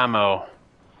blammo.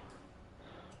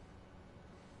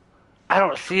 I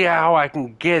don't see how I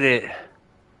can get it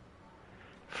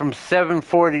from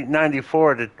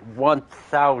 740.94 to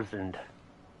 1,000.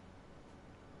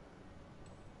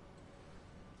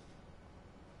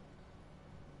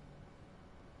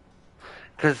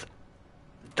 Because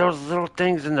those little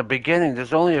things in the beginning,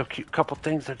 there's only a couple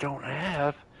things I don't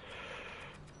have.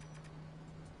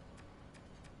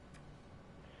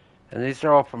 And these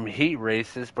are all from heat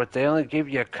races, but they only give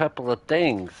you a couple of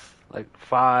things, like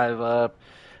 5 up.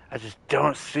 I just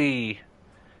don't see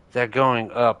that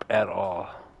going up at all.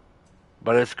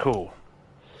 But it's cool.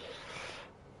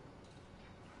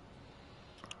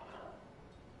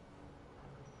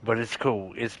 But it's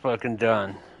cool. It's fucking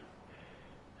done.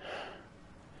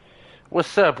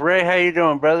 What's up, Ray? How you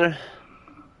doing, brother?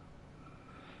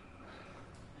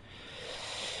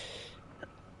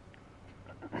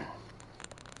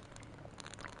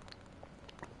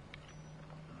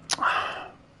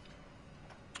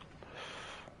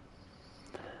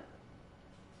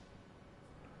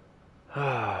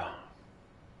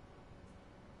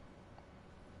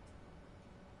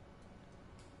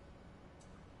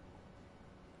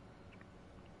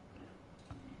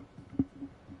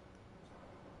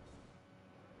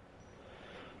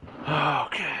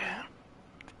 Okay.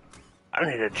 I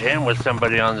need to jam with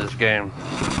somebody on this game.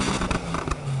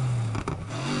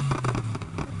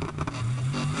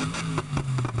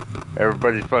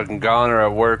 Everybody's fucking gone or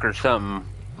at work or something.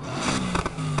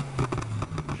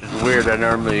 Which is weird. I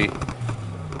normally...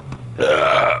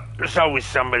 there's always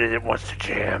somebody that wants to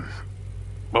jam.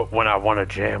 But when I want to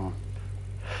jam,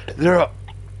 they're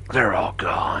all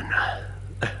gone.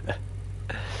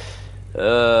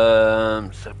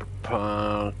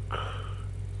 Cyberpunk...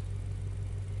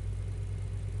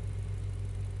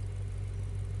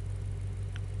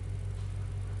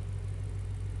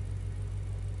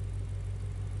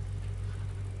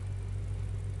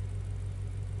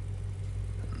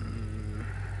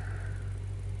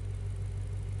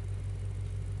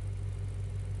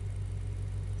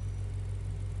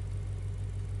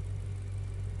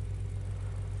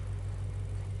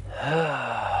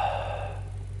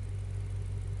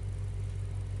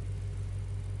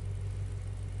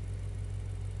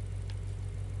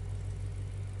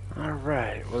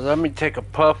 Alright, well let me take a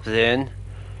puff then.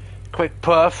 Quick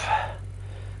puff.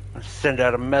 Let's send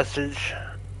out a message.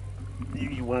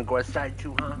 You wanna go outside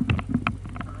too, huh?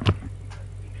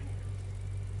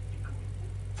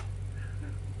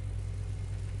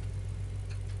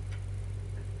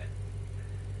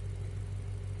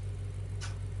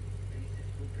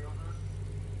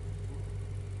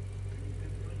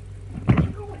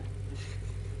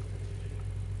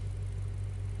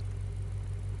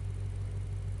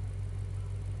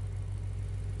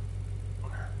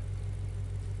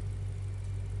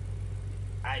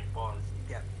 Eyeballs,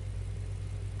 you got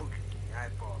boogie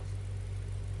eyeballs.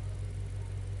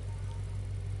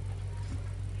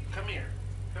 Come here,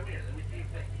 let me see your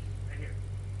face. Right here,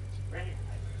 right here.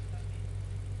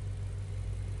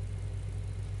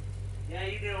 Yeah,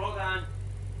 you do, hold on.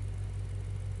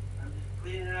 I'm just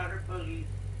cleaning out her boogies.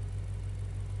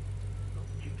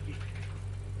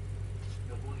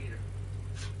 No boogie either.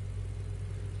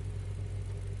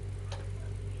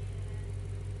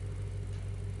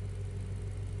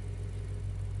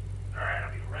 Alright,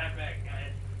 I'll be right back,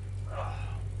 guys. Oh.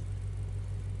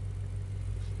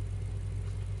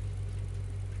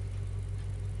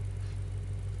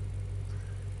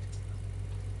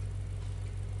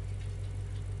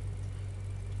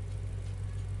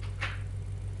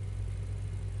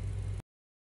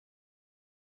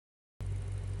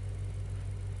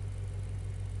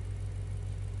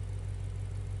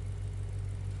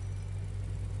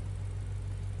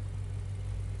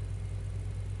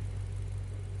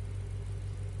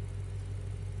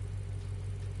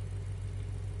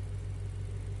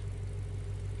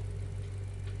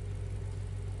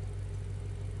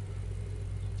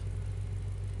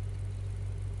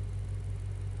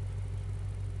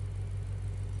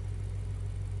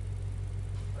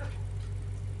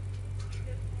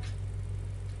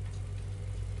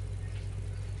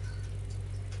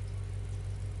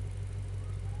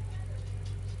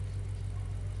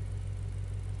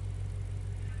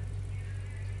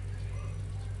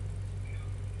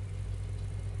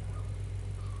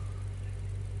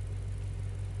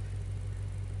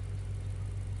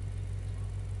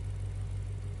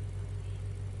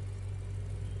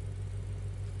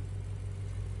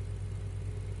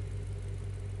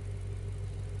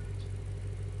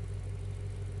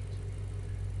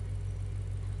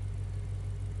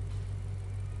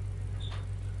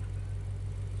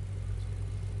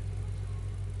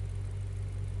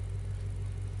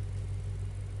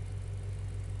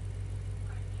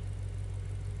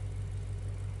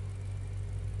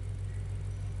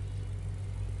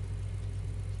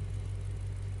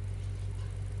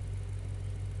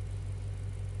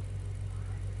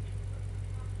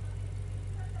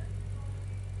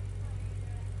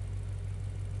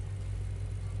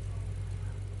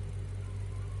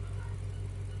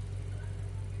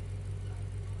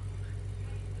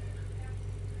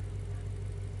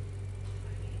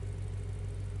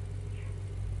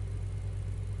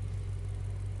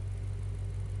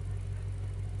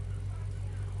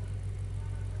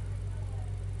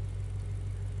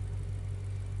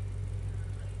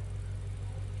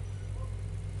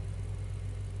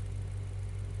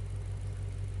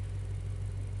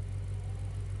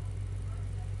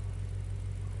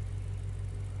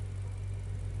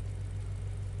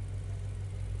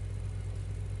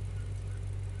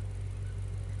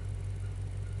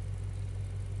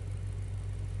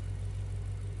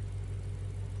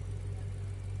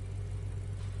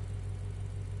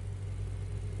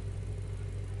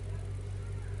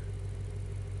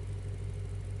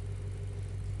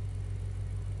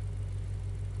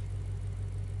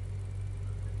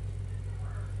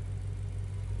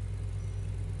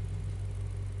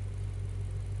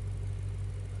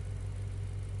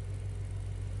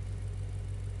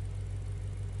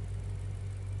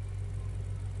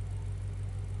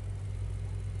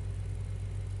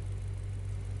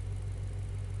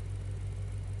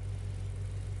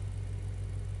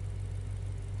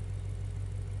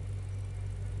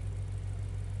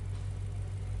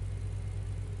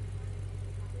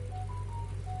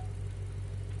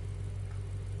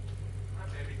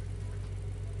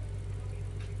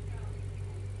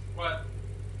 What?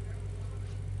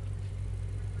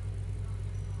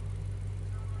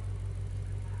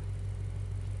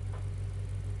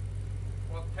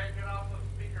 Well, take it off of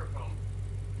speakerphone.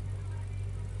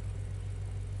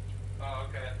 Oh,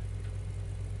 okay.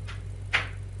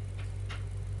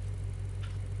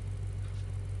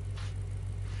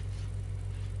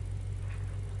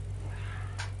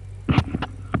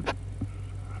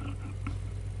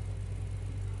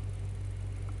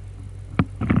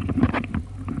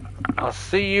 I'll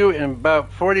see you in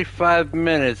about 45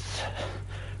 minutes.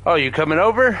 Oh, you coming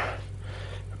over?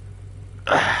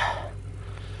 All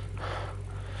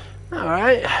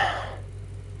right.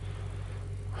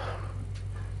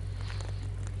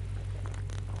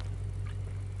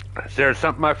 Is there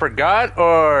something I forgot,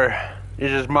 or you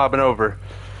just mobbing over?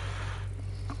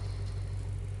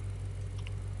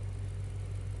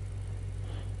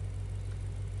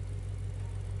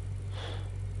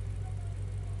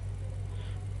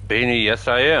 Beanie, yes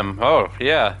I am. Oh,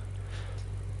 yeah.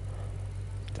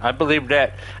 I believe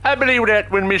that. I believe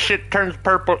that when my shit turns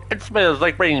purple, it smells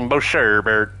like rainbow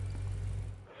sherbet.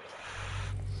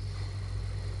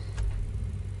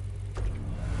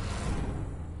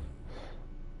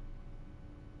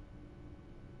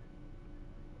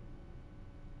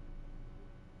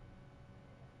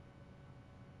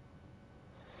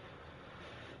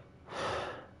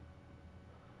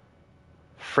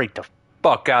 Freak the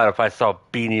fuck out if I saw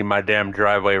Beanie in my damn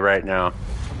driveway right now.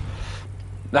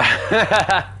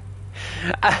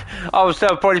 All of a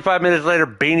sudden, 45 minutes later,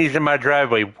 Beanie's in my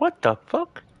driveway. What the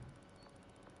fuck?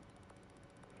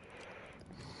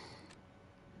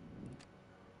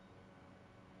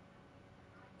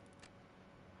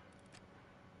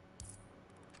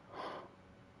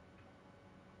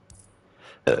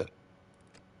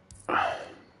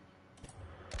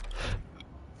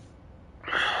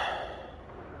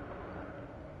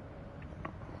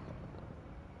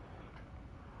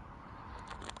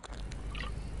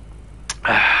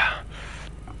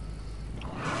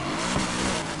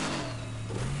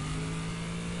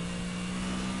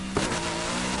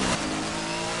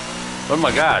 Oh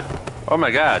my god. Oh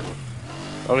my god.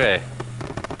 Okay.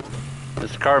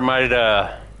 This car might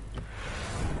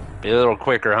be a little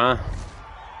quicker, huh?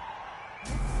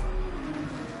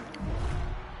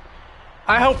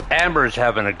 I hope Amber's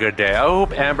having a good day. I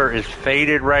hope Amber is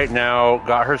faded right now,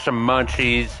 got her some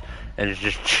munchies, and is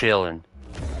just chilling.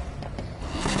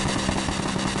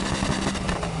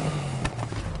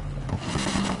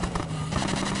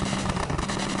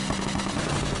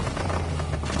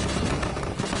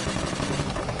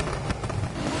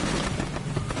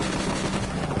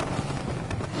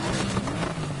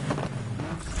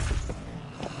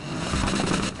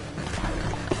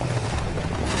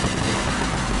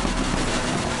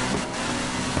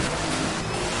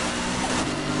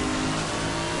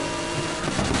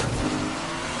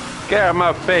 Get out of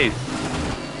my face,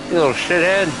 you little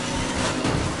shithead.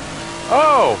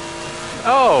 Oh,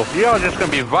 y'all just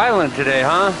gonna be violent today,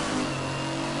 huh?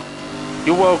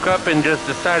 You woke up and just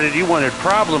decided you wanted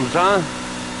problems, huh?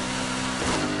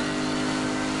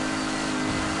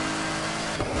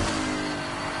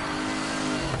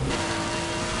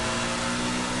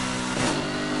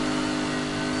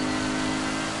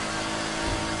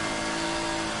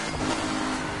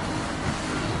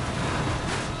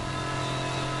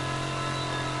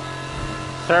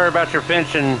 Sorry about your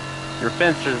fencing. Your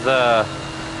fences kind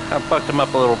of fucked them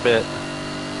up a little bit.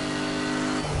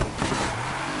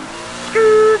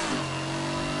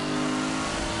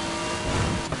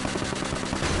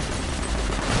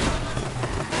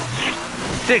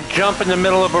 Sick jump in the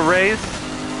middle of a race.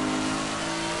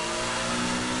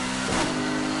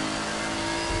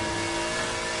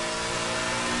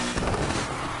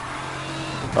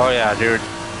 Oh yeah, dude.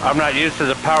 I'm not used to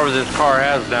the power this car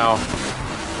has now.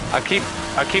 I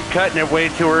keep cutting it way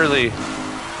too early.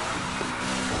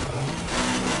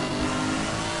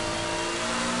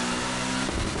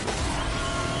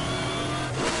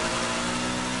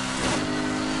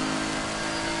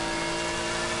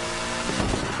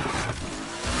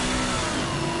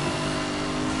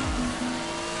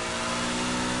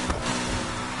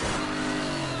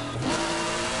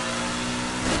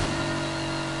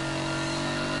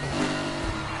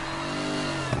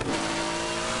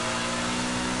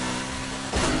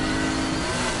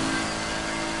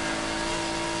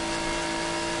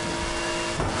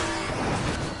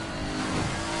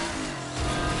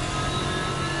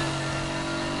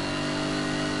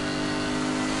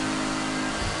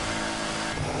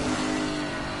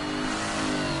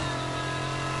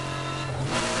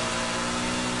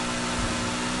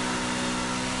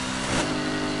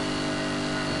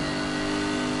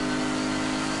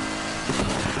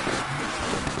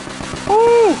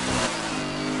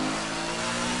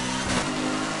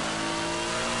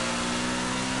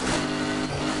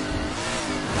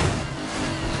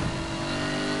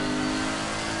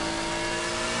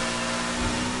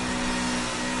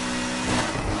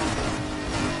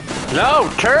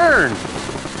 No, turn!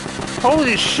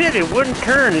 Holy shit, it wouldn't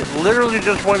turn. It literally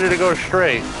just wanted to go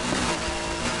straight.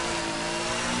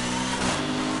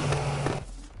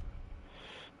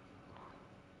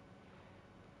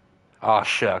 Aw,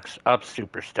 shucks. I'm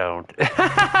super stoned.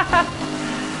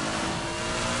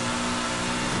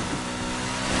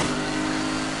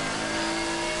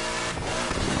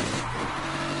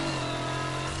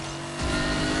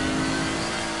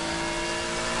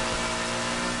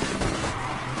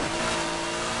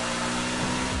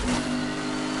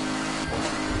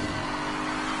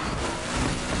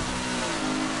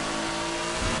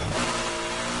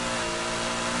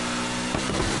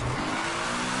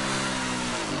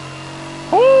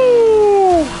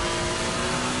 Woo!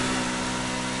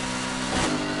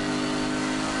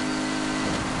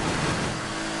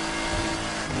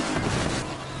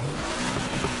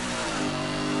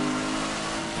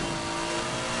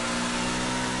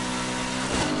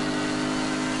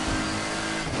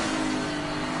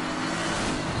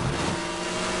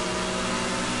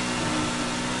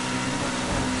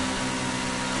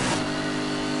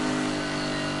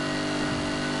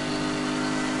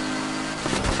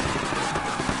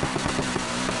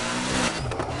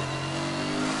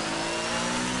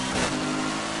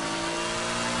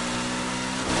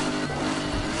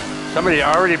 Somebody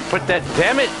already put that,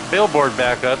 damn it, billboard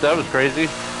back up. That was crazy.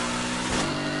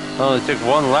 Only took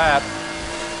one lap.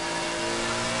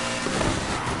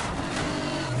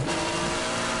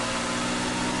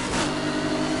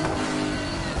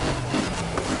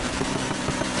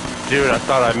 Dude, I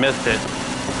thought I missed it.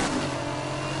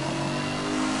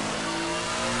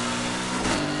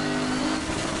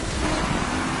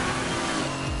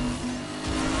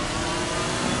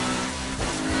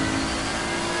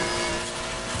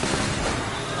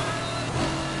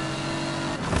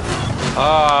 Oh,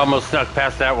 I almost snuck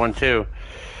past that one too.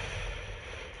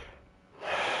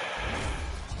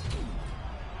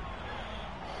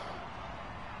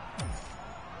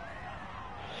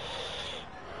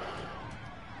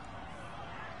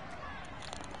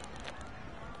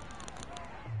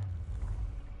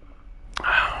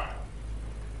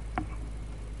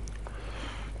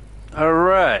 All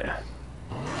right.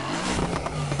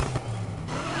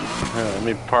 Let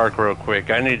me park real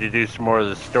quick. I need to do some more of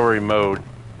the story mode.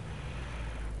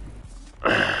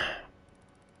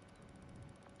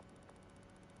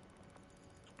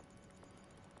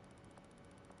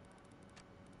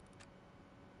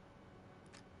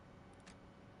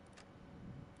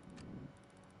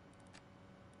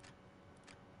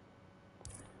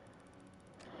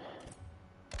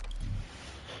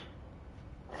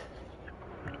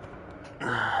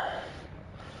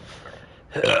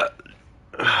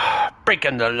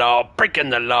 Breaking the law, breaking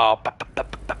the law,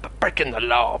 breaking the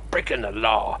law, breaking the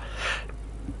law.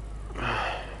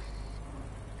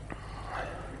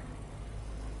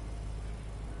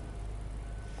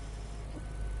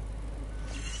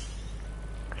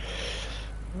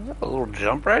 A little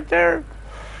jump right there.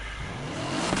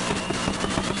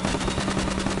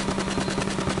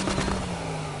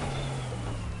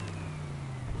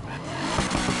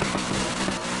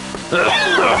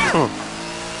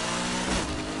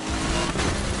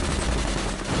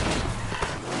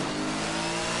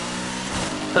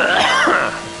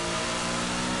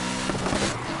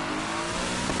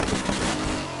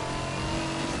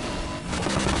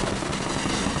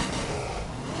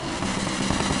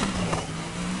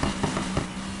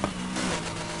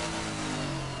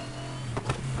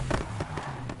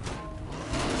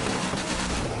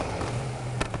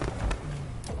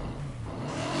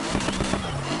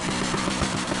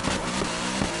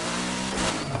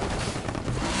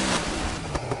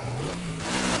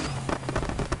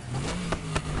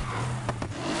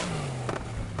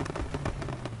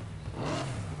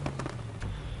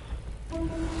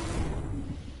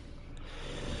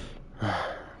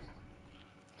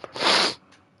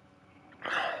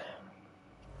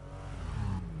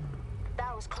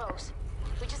 Close.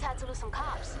 We just had to lose some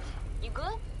cops. You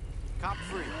good? Cop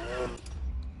free.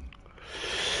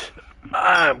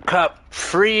 I'm cup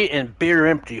free and beer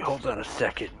empty. Hold on a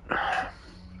second.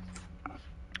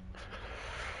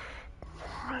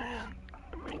 Man,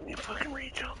 make me fucking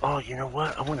reach out. Oh, you know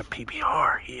what? I want a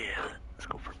PBR. Yeah, let's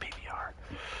go for PBR.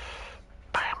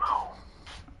 Bam.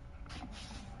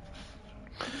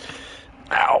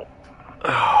 Ow.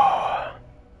 Oh.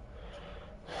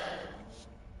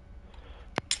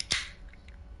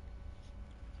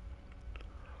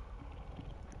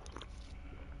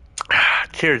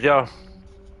 Cheers, y'all.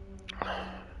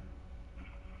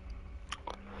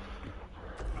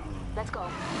 Let's go.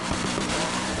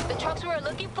 The trucks we were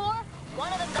looking for,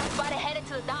 one of them got spotted headed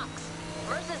to the docks.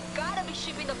 Mercer's gotta be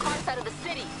shipping the cars out of the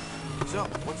city. So,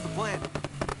 what's the plan?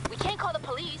 We can't call the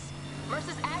police.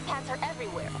 Mercer's asshats are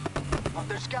everywhere. Well,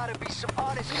 there's gotta be some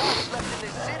honest cops left in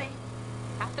this city.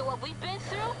 After what we've been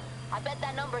through, I bet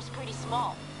that number's pretty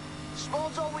small.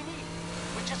 Small's all we need.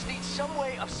 We just need some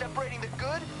way of separating the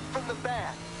good from the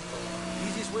bad.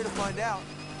 Easiest way to find out.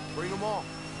 Bring them all.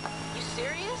 You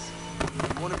serious?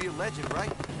 You want to be a legend,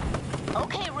 right?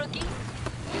 Okay, rookie.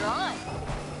 You're on.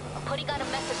 I'm putting out a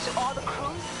message to all the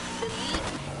crews, the league,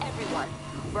 everyone.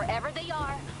 Wherever they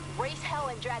are, raise hell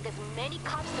and drag as many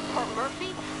cops to Port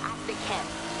Murphy as they can.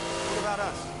 What about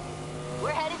us?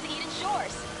 We're headed to Eden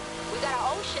Shores. We got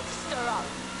our own shit to stir up.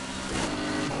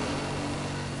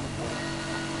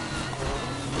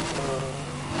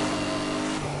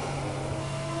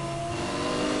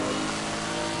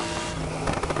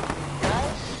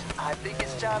 Guys, I think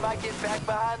it's time I get back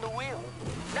behind the wheel.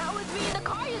 Not with me in the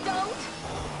car, you don't.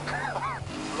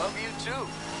 Love you too.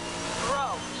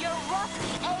 Bro, you're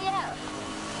rusty AF.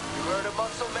 You heard of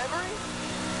muscle memory?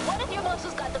 What if your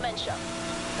muscles got dementia?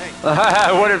 Hey,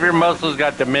 What if your muscles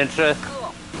got dementia?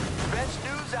 Cool. best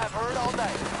news I've heard all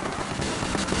night.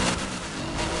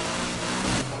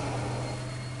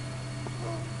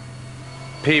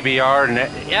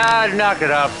 PBR, yeah, knock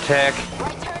it off, Tech.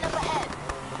 Right turn up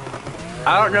ahead.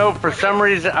 I don't know, for some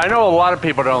reason, I know a lot of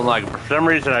people don't like it. For some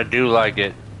reason, I do like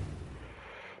it.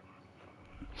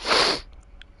 It's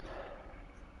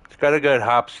got a good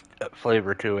hops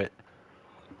flavor to it.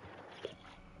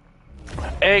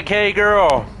 AK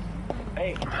girl.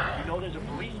 Hey, you know there's a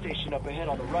police station up ahead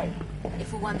on the right.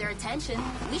 If we want their attention,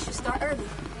 we should start early.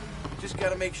 Just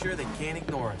gotta make sure they can't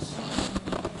ignore us.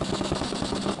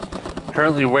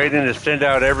 Currently waiting to send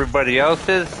out everybody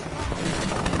else's.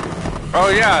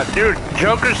 Oh yeah, dude,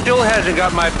 Joker still hasn't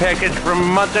got my package from a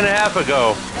month and a half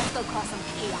ago. Let's go cause some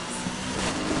chaos.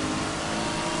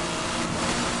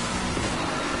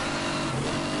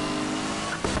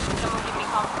 Someone give me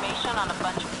confirmation on a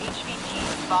bunch of HVTs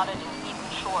spotted in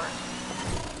Eden Shores.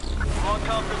 You want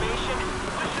confirmation?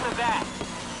 Listen to that.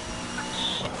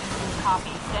 Shit.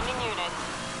 Copy. Sending units.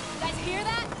 You guys hear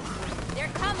that?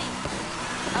 They're coming.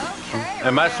 Okay.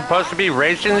 Am I supposed to be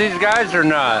racing these guys or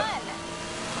not?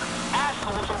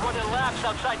 Assholes are running laps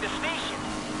outside the station.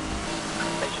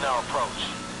 Making our approach.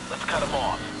 Let's cut them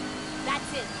off.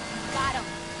 That's it. Got 'em.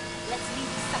 Let's leave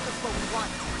these suckers where we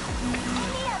want.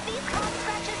 Mia, if these cops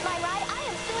scratches my ride, I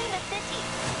am suing the city.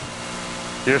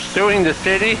 You're suing the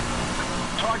city?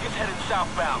 Target's headed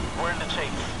southbound. We're in the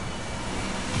chase.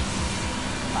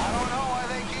 I don't know why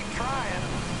they keep trying.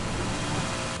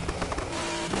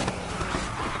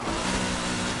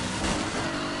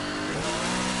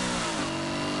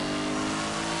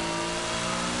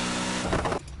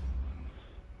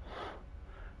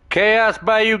 Chaos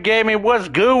Bayou Gaming, what's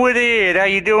good with it? How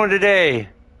you doing today?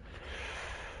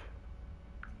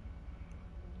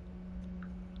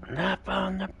 Up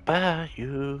on the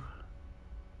bayou.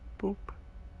 Boop.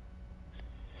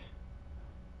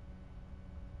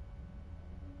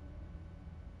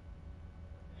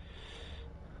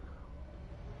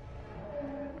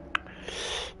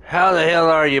 How the hell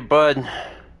are you, bud?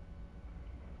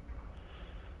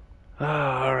 Oh,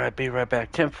 alright, be right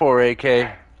back. 10-4 AK.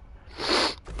 Riding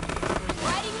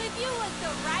with you was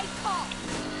the right call.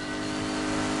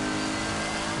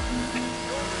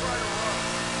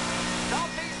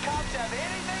 Don't these cops have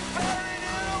anything better to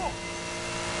do?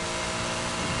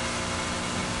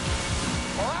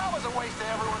 Well, that was a waste of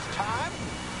everyone's time.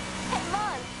 Hey,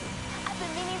 Mon, I've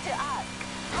been meaning to ask,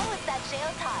 how was that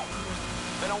jail time?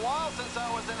 Been a while since I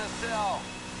was in a cell.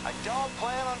 I don't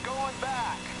plan on going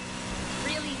back.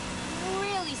 Really,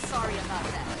 really sorry about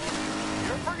that.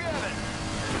 You're forgiven.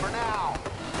 For now.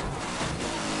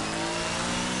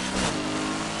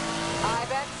 I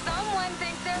bet someone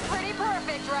thinks they're pretty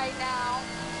perfect right now.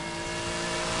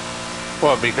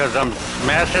 What, because I'm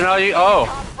smashing all you? Oh.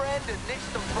 Top friend to nix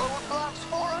the roadblocks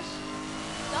for us?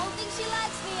 Don't think she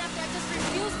likes me after I just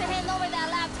refused to hand over that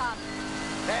laptop.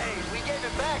 Hey, we gave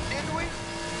it back, didn't we?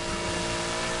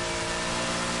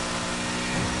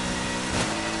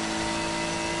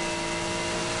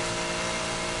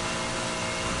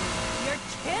 You're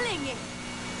killing it.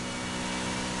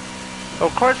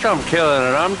 Of course I'm killing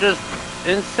it. I'm just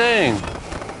insane.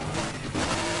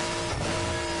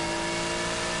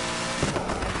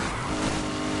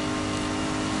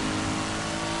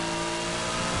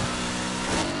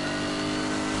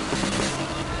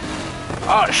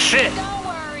 Oh, shit. Don't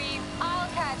worry, I'll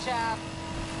catch up.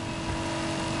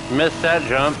 Missed that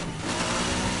jump.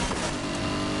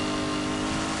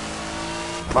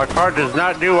 My car does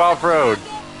not do off-road.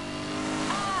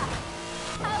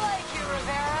 I like you,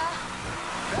 Rivera.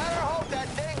 Better hope that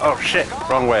thing Oh, shit.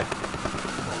 Wrong way.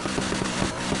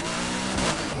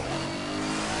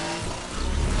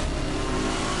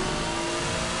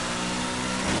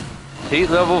 Heat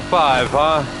level 5,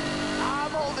 huh?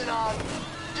 I'm holding on.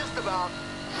 Just about.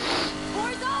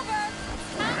 War's over.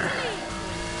 Time to leave.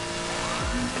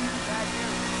 Bad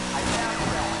news. I found the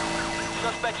rat.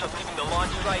 Suspects are leaving the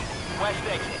launch site, west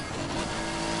exit.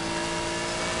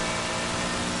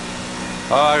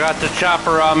 Oh, I got the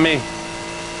chopper on me.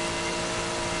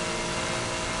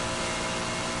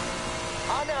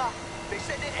 Anna, they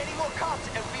said that any more cops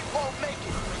and we won't make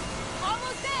it.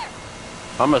 Almost there.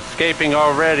 I'm escaping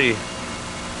already.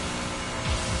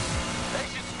 They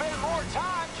should spend more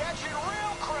time catching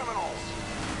real criminals.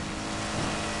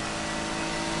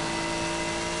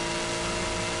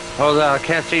 Hold on, I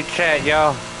can't see chat,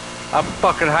 y'all. I'm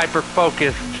fucking hyper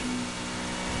focused.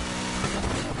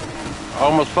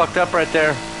 Almost fucked up right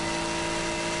there.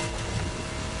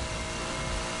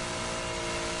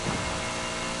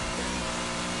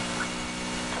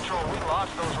 Control, we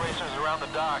lost those racers around the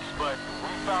docks, but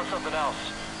we found something else.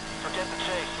 Forget the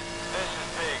chase. This is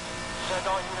big. Send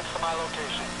all units to my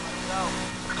location. So,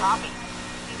 copy.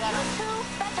 See that? Two,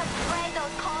 better pray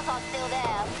those cars are still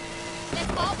there. Let's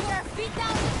all put our feet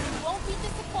down and we won't be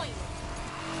disappointed.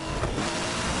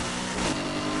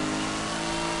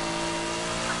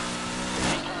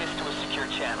 Taking this to a secure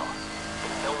channel. They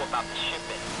know about the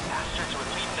shipment. Bastards were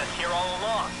leading us here all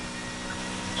along.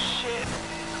 Shit.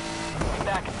 Be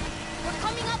back. We're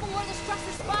coming up on where the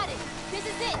structure spotted. This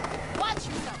is it. Watch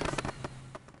yourselves.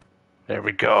 There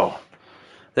we go.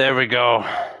 There we go.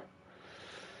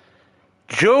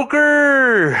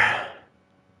 Joker!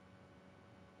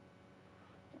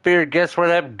 Beard, guess what?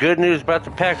 That good news about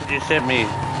the package you sent me.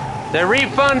 They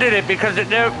refunded it because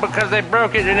they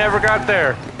broke it and never got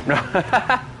there. No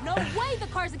way the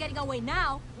cars are getting away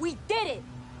now. We did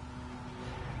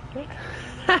it.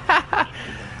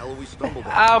 Hell, we stumbled.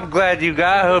 I'm glad you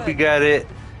got. I hope you got it.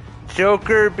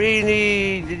 Joker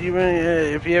Beanie, did you?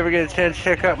 If you ever get a chance,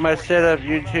 check out my setup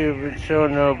YouTube and show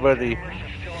nobody.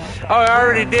 Oh, I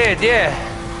already did. Yeah.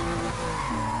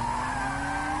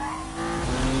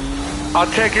 I'll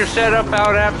check your setup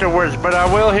out afterwards, but I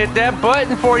will hit that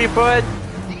button for you, bud.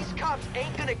 These cops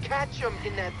ain't gonna catch them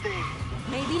in that thing.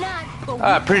 Maybe not, but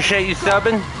I appreciate you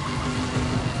subbing.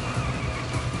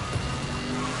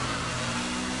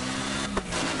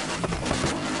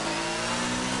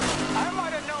 I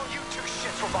might have known you two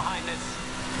shits were behind this.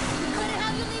 couldn't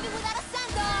have you leaving without a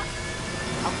send-off.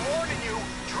 I'm warning you,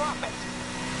 drop it.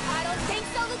 I don't think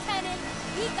so, Lieutenant.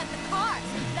 We got the cars.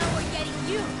 Now we're getting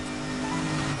you.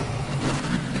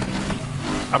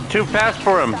 I'm too fast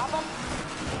for him. Stop him.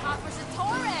 Officer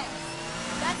Torres.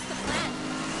 That's the plan.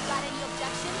 Got any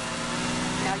objections?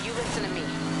 Now you listen to me.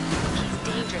 He's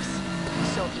dangerous.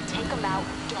 So if you take him out,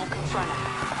 don't confront him.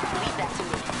 Leave that to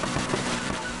me.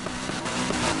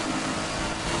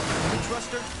 We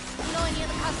trust her? You know any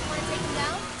other cops you want to take him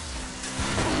down?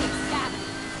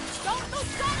 Exactly. Don't lose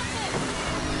sight of him.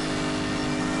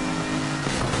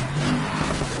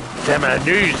 Damn it, I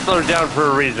knew you slowed down for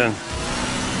a reason.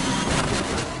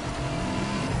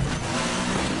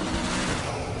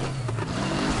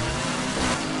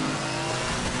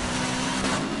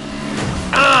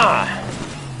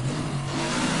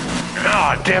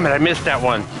 Ah, damn it, I missed that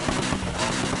one.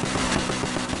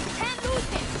 Can't lose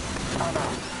him.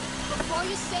 Before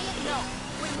you say it, no.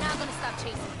 We're not gonna stop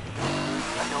chasing.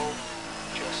 I know,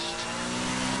 just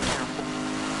careful.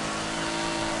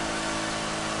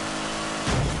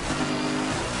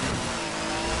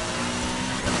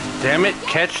 Damn it,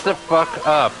 catch the fuck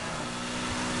up.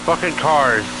 Fucking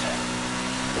cars.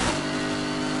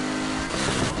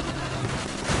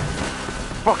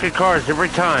 Fucking cars every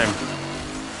time.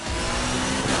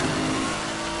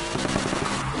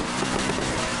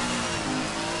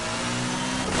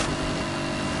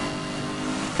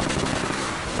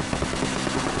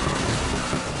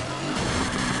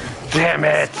 Damn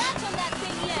it! Scratch on that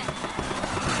thing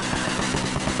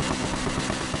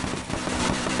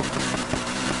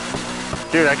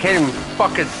yet. Dude, I can't even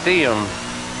fucking see him.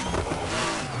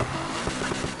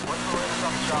 What's the latest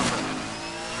on the chopper?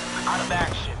 Out of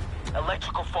action.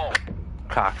 Electrical fault.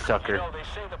 Cocksucker. You know, they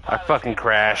say the I pilot fucking came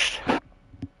crashed. back.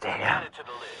 Damn. Add it to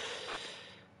the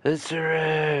list. It's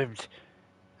arrived.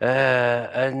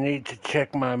 I need to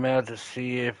check my mail to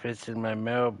see if it's in my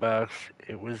mailbox.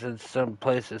 It was in some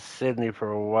place in Sydney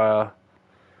for a while.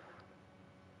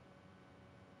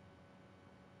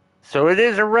 So it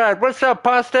is arrived. What's up,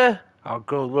 Pasta? I'll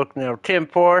go look now.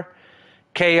 10-4.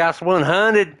 Chaos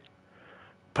 100.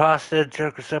 Pasta,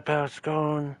 Joker's up, how it's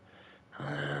going.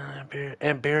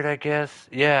 Beard, I guess.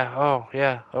 Yeah, oh,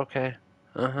 yeah, okay.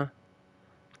 Uh-huh.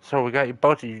 So we got you,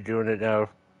 both of you doing it now.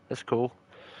 That's cool.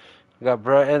 We got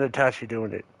Bruh and Natasha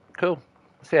doing it. Cool.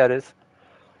 See how it is.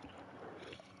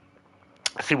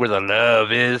 I see where the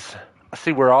love is. I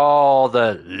see where all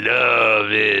the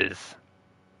love is.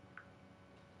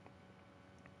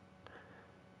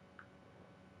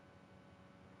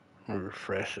 Let me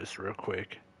refresh this real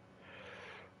quick.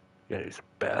 Gotta use the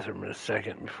bathroom in a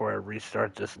second before I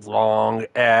restart this long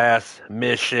ass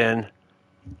mission.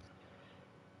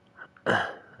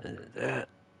 That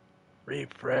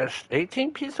refreshed.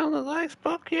 18 piece on the likes,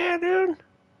 fuck yeah, dude.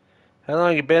 How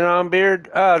long you been on, Beard?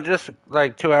 Just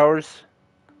like 2 hours.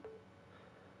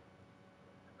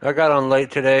 I got on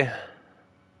late today.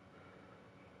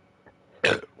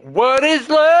 What is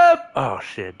love? Oh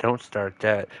shit, don't start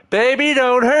that. Baby,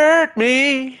 don't hurt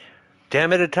me.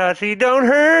 Damn it, Itachi, don't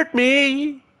hurt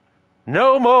me.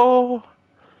 No more.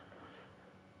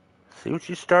 See what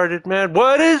you started, man.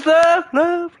 What is love?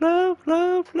 Love, love,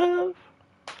 love, love.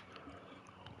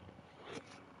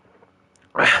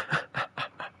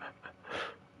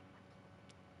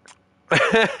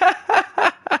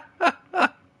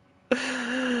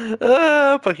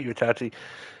 Fuck you, Itachi.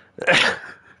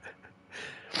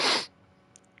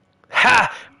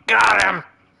 Ha! Got him!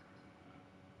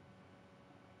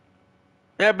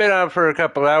 Yeah, I've been on for a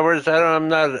couple hours. I'm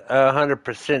not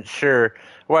 100% sure.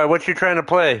 Why, what you trying to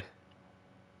play?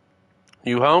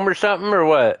 You home or something, or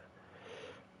what?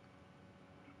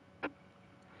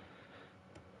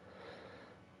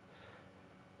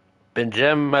 Been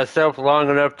jamming myself long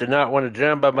enough to not want to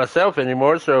jam by myself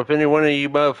anymore, so if any one of you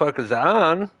motherfuckers are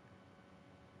on,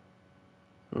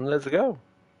 let's go.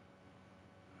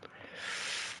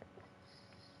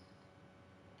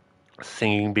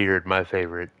 Singing Beard, my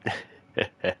favorite.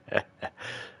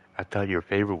 I thought your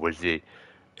favorite was the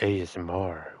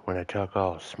ASMR, when I talk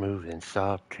all smooth and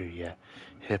soft to you,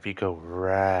 help you go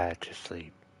right to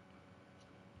sleep.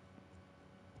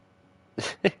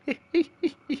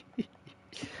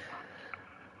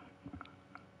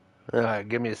 Alright,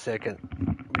 give me a second.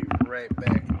 I'll be right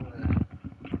back.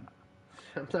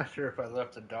 I'm not sure if I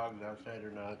left the dogs outside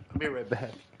or not. I'll be right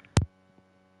back.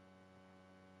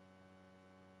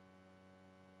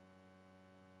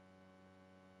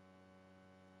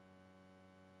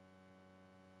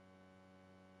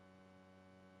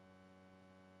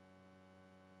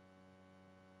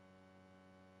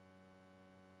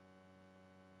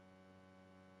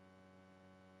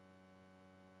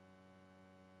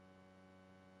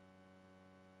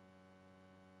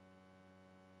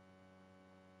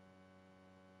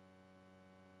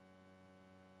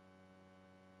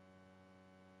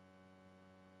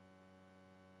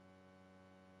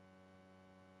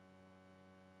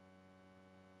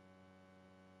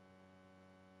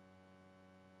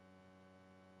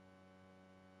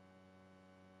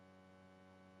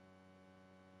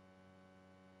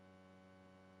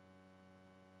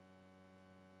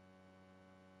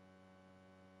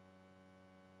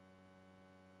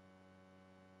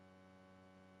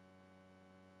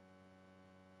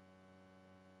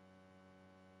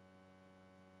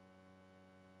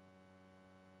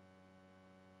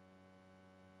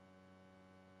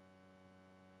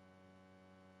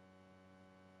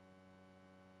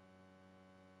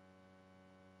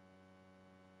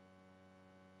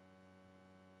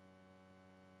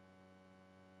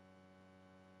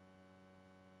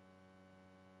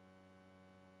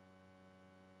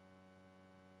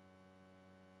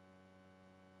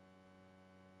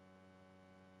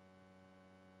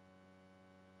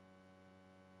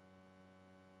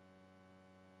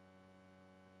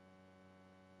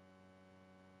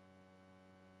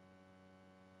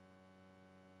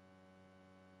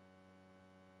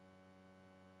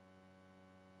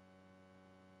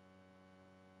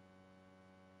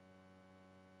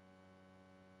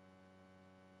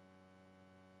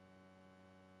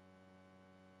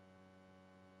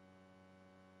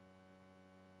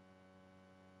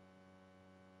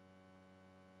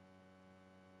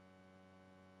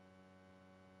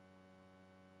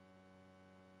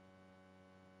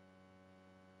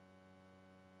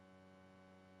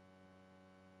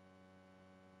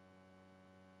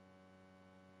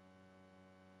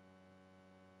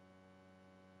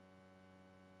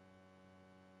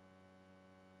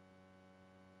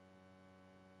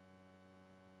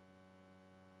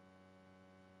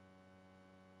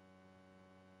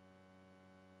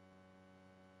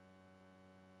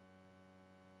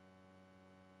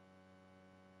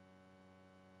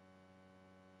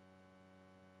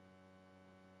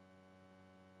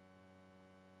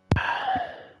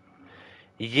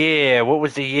 Yeah, what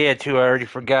was the yeah to? I already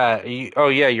forgot. Oh,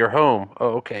 yeah, you're home.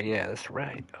 Oh, okay, yeah, that's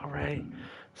right. All right.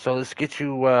 So let's get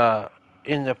you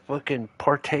in the fucking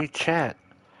Partey chat.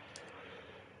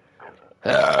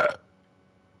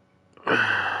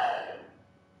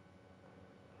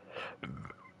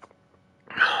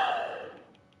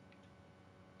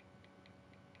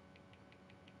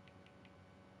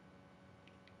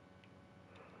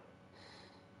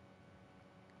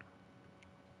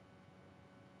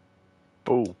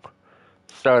 Oh,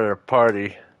 started a party.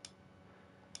 There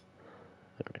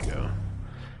we go.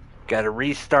 Gotta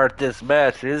restart this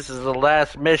match. This is the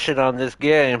last mission on this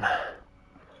game.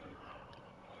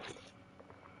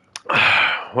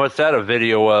 What's that a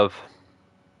video of?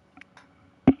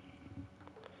 I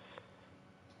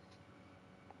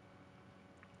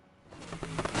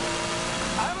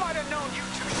might have known you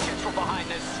two shits were behind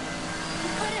this. We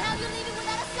couldn't have you leaving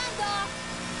without a send-off.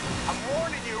 I'm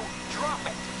warning you, drop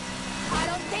it. I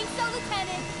don't think so,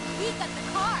 Lieutenant. We got the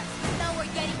cars. Now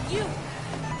we're getting you.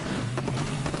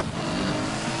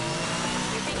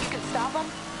 You think you can stop them?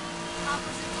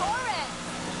 Officer Torres.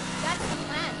 That's the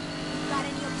plan. Got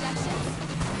any objections?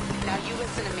 Now you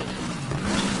listen to me.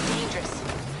 He's dangerous.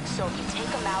 So if you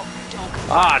take him out, don't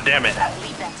come. Ah, damn it.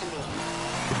 Leave that to me.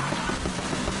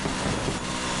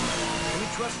 Can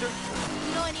we trust her?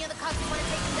 You know any other cops who want to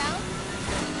take him down?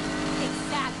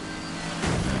 Exactly.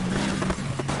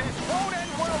 This won't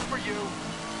end well for you.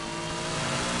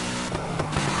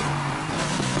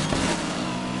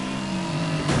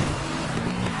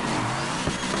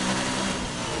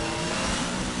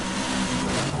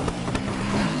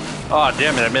 Oh,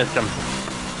 damn it, I missed him.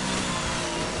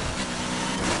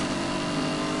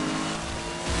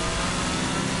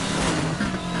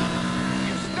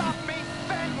 You stop me,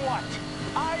 then what?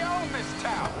 I own this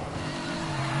town.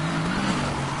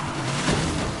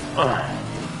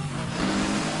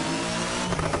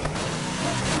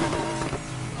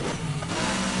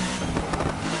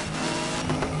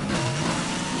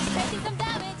 He's taking some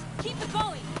damage. Keep it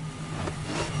going.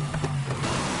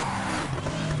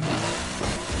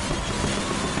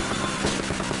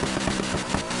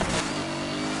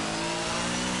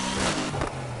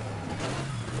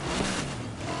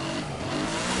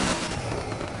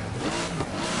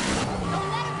 Don't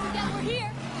let him forget we're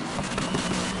here.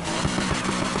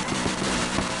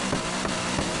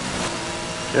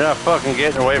 You're not fucking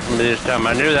getting away from me this time.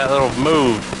 I knew that little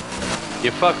move.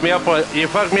 You fucked me up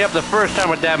the first time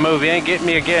with that move. You ain't getting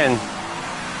me again.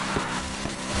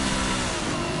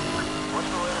 What's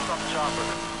the latest on the chopper?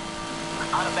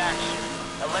 Out of action.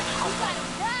 Electrical. You got him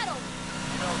rattled.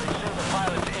 You know, they say the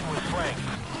pilot's in with Frank.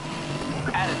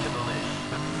 Add it to the list.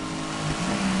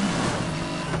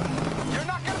 You're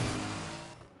not gonna...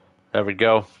 There we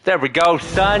go. There we go,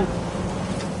 son.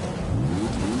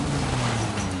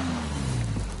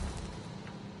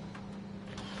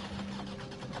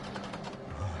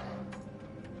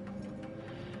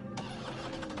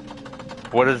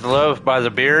 What is love by the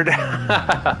beard?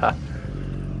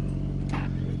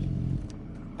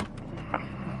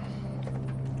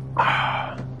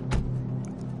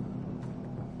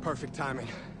 Perfect timing.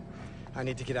 I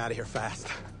need to get out of here fast.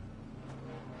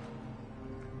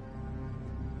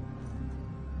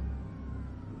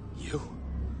 You?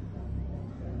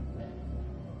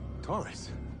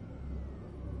 Torres?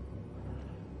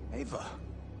 Ava?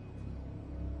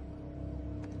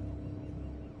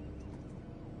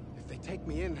 If they take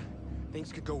me in,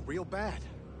 things could go real bad.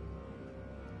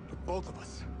 For both of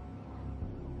us.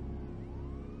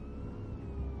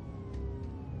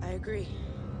 I agree.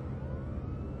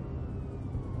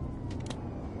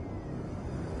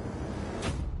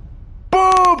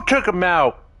 Boom! Took him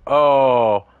out.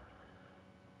 Oh.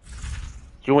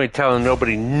 You ain't telling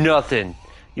nobody nothing.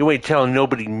 You ain't telling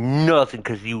nobody nothing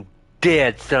because you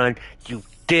dead, son. You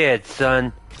dead,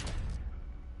 son.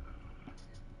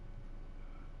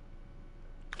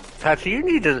 Tachi, you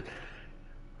need to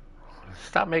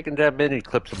stop making that many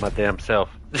clips of my damn self.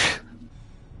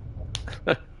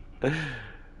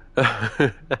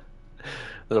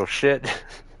 Little shit.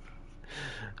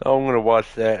 Oh, I'm gonna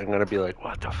watch that. I'm gonna be like,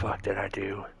 what the fuck did I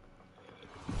do?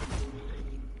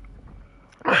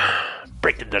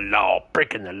 Breaking the law,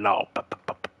 breaking the law,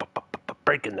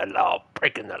 breaking the law,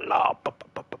 breaking the law.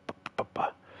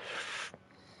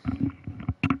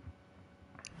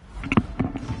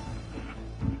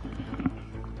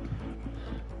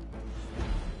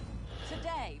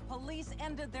 Today, police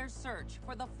ended their search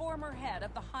for the former head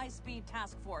of the high-speed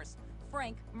task force,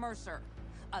 Frank Mercer.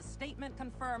 A statement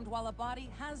confirmed while a body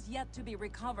has yet to be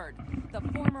recovered. The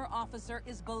former officer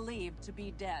is believed to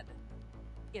be dead.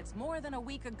 It's more than a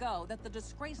week ago that the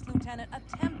disgraced lieutenant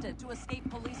attempted to escape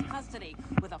police custody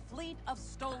with a fleet of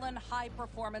stolen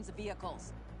high-performance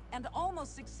vehicles. And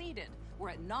almost succeeded, were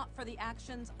it not for the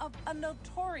actions of a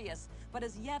notorious but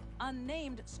as yet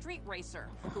unnamed street racer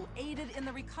who aided in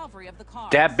the recovery of the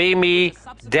cars. That be me.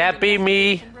 That be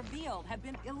me. Revealed had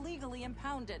been illegally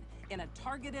impounded in a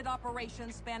targeted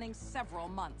operation spanning several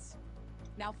months.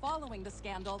 Now, following the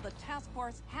scandal, the task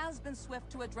force has been swift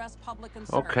to address public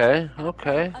concerns. Okay, and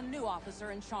okay. appoint a new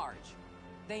officer in charge.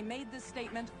 They made this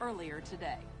statement earlier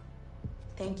today.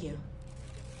 Thank you.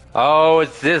 Oh,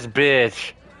 it's this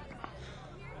bitch.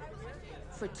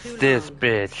 For too This long,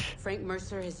 bitch. Frank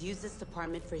Mercer has used this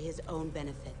department for his own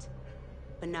benefit.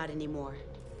 But not anymore.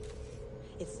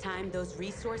 It's time those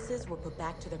resources were put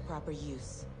back to their proper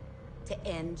use. To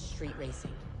end street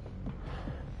racing.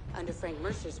 Under Frank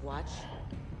Mercer's watch,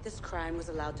 this crime was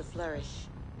allowed to flourish.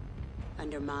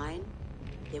 Under mine,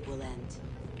 it will end.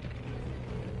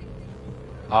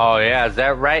 Oh, yeah, is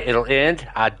that right? It'll end?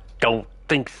 I don't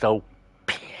think so,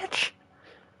 bitch.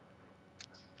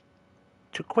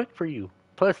 Too quick for you.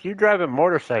 Plus, you drive a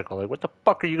motorcycle. Like, what the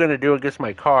fuck are you gonna do against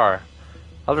my car?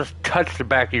 I'll just touch the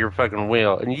back of your fucking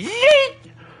wheel and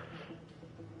yeet!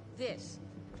 This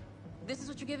is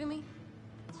what you're giving me?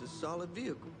 It's a solid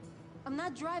vehicle. I'm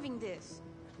not driving this.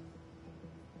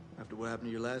 After what happened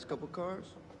to your last couple cars,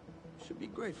 you should be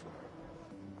grateful.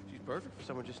 She's perfect for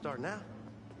someone just starting out.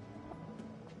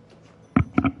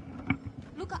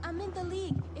 Luca, I'm in the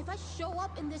league. If I show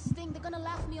up in this thing, they're gonna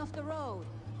laugh me off the road.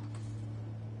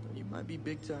 You might be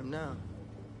big time now.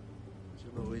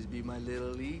 You'll always be my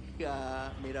little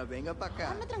hija. Mira, venga pa' acá.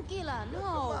 Calma tranquila, no. Come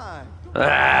on.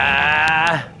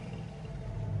 Ah!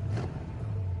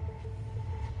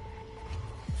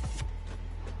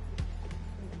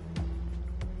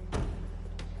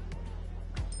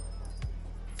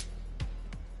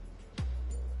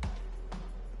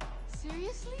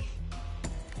 Seriously?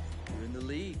 You're in the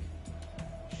league.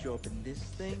 Show up in this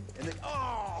thing, and then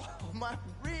oh, my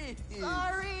wrist.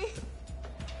 Sorry.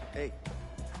 Hey,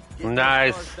 getting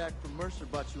Nice. those cars back from Mercer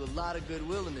bought you a lot of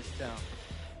goodwill in this town,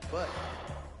 but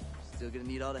you're still gonna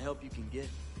need all the help you can get.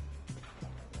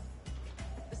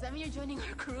 Does that mean you're joining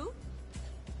our crew?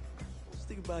 Just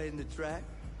think about hitting the track.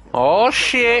 Oh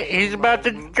shit, he's about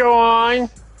to join.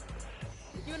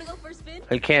 You wanna go for a spin?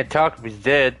 He can't talk if he's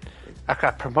dead. I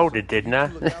got promoted, didn't I?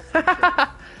 Look out for each other.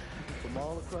 From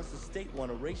all across the state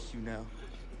want to race you now.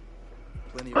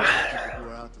 Plenty of other people who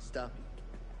are out to stop you.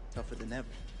 Tougher than ever.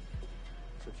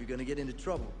 So if you're gonna get into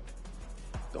trouble,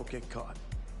 don't get caught.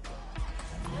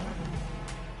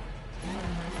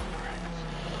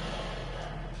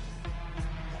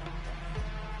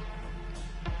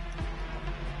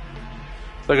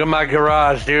 Look at my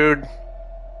garage, dude.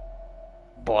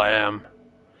 Blam.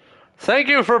 Thank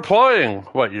you for playing.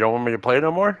 What, you don't want me to play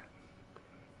no more? Is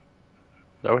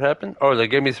that what happened? Oh, they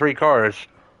gave me 3 cars.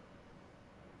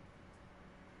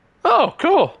 Oh,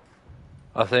 cool.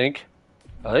 I think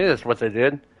that's what they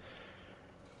did.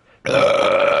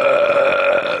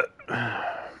 The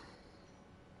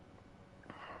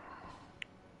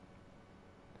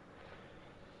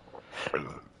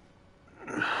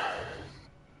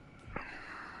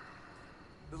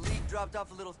league dropped off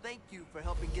a little thank you for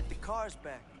helping get the cars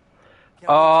back. Can't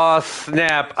Oh, wait to see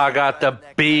snap. I got the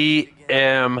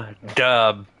BM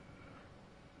Dub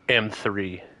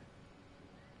M3.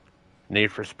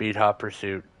 Need for Speed Hot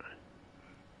Pursuit.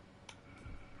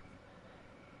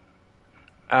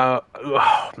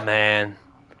 Oh, man.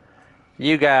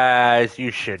 You guys,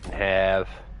 you shouldn't have.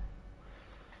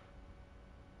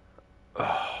 Oh,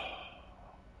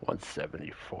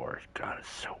 174. God, it's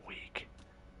so weak.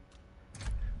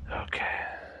 Okay.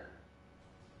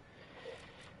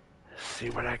 Let's see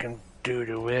what I can do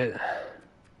to it.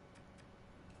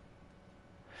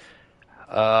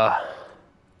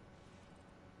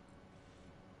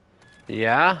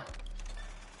 Yeah.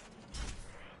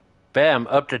 Bam,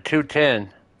 up to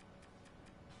 210.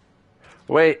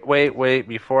 Wait,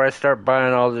 before I start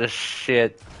buying all this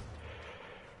shit.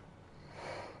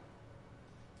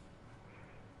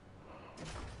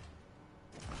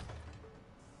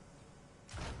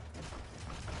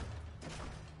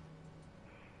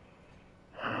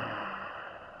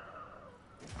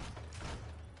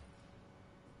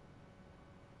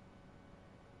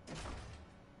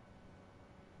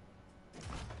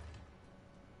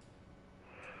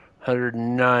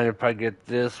 $109 if I get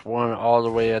this one all the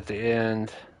way at the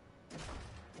end.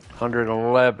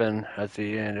 $111 at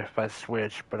the end if I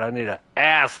switch, but I need an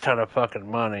ass ton of fucking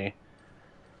money.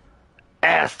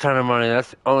 Ass ton of money. That's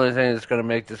the only thing that's gonna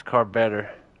make this car better.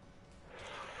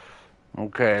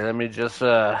 Okay, let me just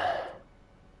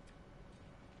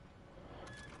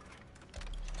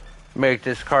make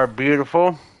this car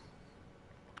beautiful.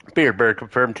 Beard Bird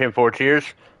confirmed 10-4 cheers.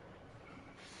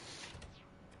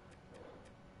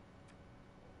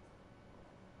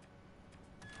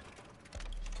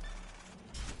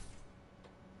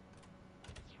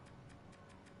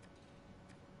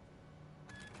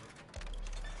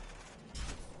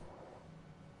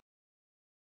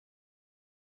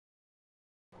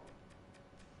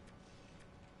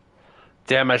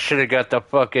 Damn, I should have got the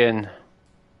fucking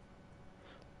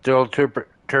dual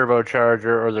turbocharger,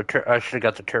 or I should have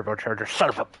got the turbocharger. Son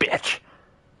of a bitch!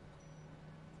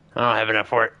 I don't have enough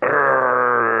for it.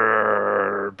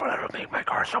 But it'll make my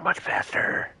car so much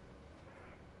faster.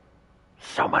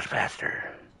 So much faster.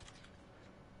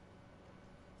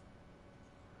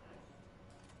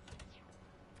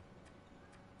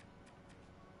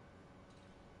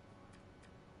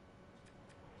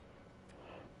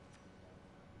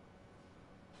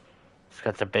 It's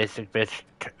got the basic bitch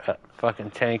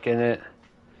fucking tank in it.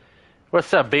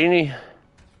 What's up, Beanie?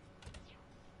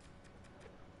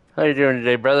 How you doing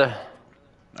today, brother?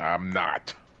 I'm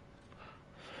not.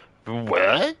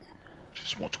 What?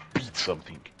 Just want to beat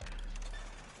something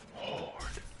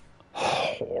hard.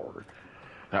 Hard.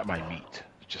 Not my meat.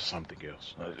 Just something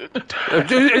else.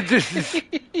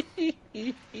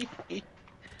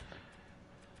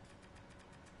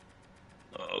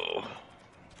 Oh,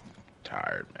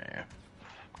 tired, man.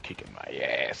 Kicking my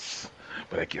ass.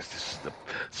 But I guess this is the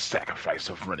sacrifice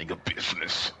of running a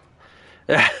business.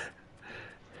 It's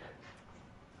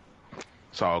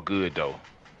all good, though.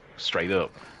 Straight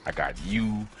up. I got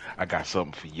you. I got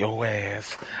something for your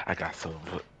ass. I got something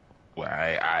for... Well,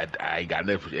 I ain't got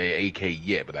nothing for AK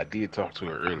yet, but I did talk to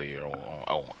her earlier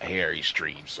on Harry's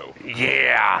stream, so...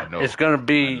 Yeah, it's gonna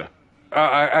be...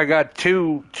 I got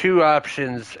two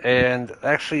options, and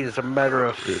actually, as a matter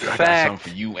of fact... I got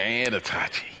something for you and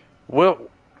Itachi. Well,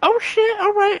 oh shit,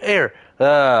 alright, here.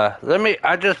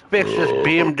 I just fixed this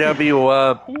BMW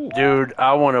up, dude.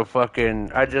 I wanna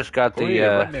fucking... I just got the...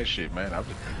 run that shit, man.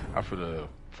 I for the...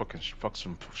 fuck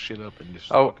some shit up and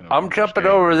just. Oh, I'm jumping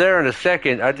over there in a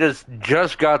second. I just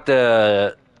got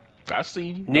the. I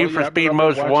seen you. Need for Speed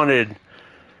Most Wanted.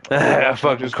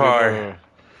 Fucking car.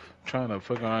 Trying to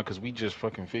fuck on because we just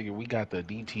fucking figured we got the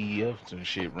DTFs and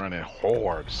shit running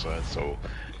hard, son. So,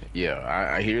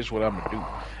 yeah, here's what I'm gonna do.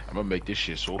 I'm gonna make this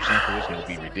shit so simple it's gonna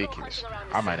be ridiculous.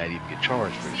 I might not even get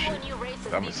charged for this shit.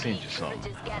 But I'm gonna send you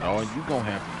something. And all you gonna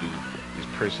have to do is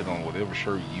press it on whatever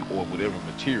shirt you or whatever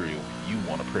material you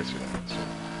want to press it on. So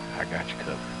I got you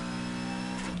covered.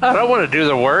 I don't want to do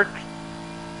the work.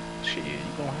 Shit, you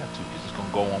gonna have to, because it's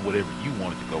gonna go on whatever you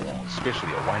want it to go on,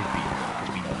 especially a white beater, because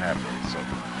we don't have that. So.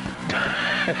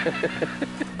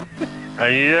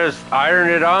 And you just iron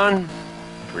it on?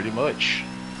 Pretty much.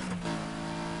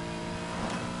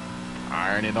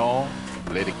 Iron it on,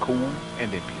 let it cool,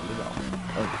 and then peel it off.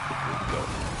 There we go.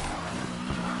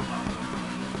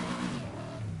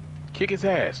 Kick his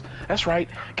ass. That's right.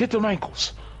 Get them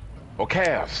ankles. Or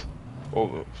calves.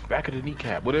 Or back of the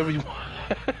kneecap. Whatever you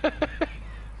want.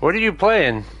 What are you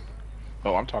playing?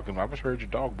 Oh, I'm talking. I just heard your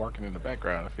dog barking in the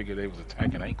background. I figured they was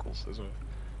attacking ankles. That's what...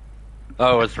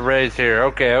 Oh, it's Ray's here.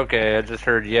 Okay. I just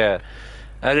heard, yeah.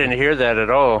 I didn't hear that at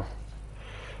all.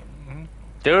 Mm-hmm.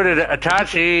 Dude,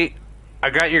 Itachi, I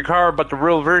got your car, but the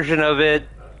real version of it.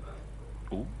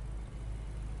 Ooh.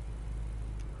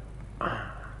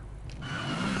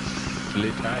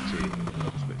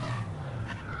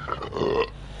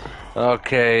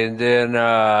 Okay, and then,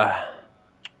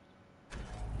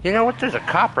 you know what? There's a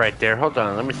cop right there. Hold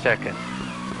on, let me a second.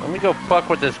 Let me go fuck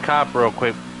with this cop real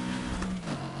quick.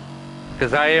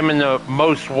 Because I am in the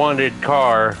most wanted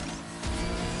car.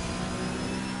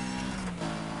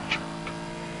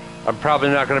 I'm probably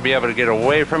not going to be able to get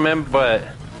away from him, but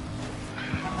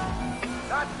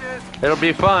it'll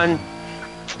be fun.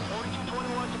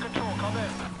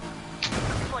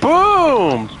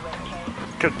 Boom!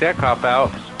 Took that cop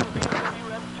out.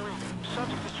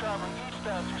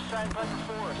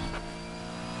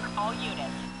 All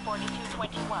units,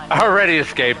 4221. Already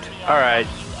escaped. Alright.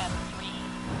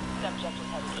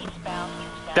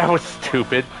 That was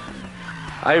stupid.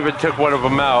 I even took one of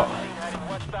them out.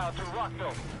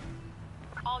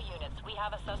 All units, we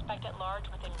have a suspect at large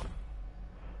within...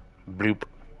 Bloop.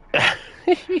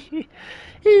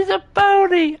 He's a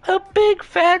phony! A big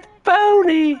fat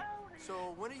phony! So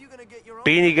when are you gonna get your own...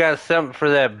 Beanie got something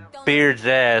for that beard's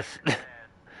ass.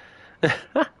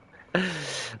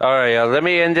 Alright, let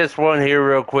me end this one here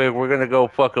real quick. We're gonna go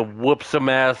fucking whoop some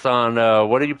ass on,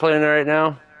 what are you playing right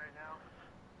now?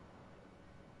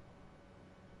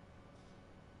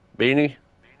 Beanie?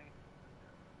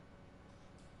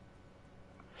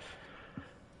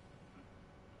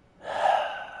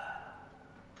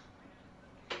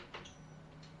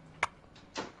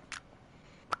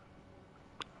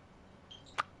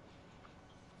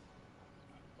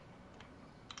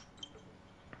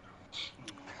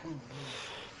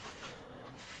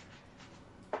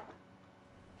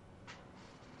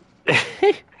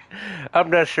 I'm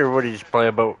not sure what he's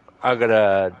playing, but I'm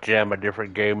gonna jam a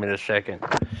different game in a second.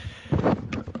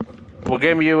 What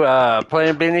game are you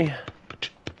playing, Beanie?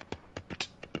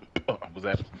 Oh, was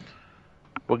that?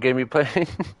 What game you playing?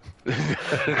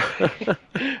 I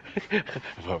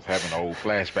was having an old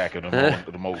flashback of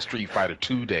the old Street Fighter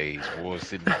 2 days, boy,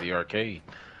 sitting at the arcade.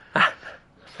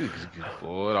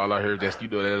 Boy, all I heard that's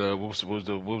that what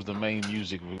was the main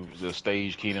music, the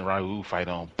stage Keenan Ryu fight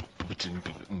on.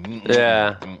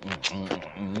 Yeah.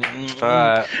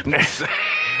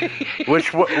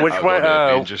 Which one?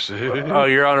 Oh,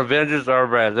 you're on Avengers? All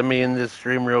right, let me end this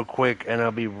stream real quick, and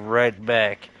I'll be right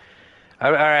back.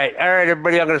 All right,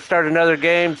 everybody. I'm gonna start another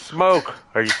game. Smoke.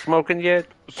 Are you smoking yet?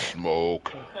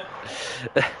 Smoke.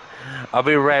 I'll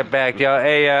be right back, y'all.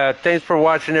 Hey, thanks for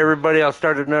watching, everybody. I'll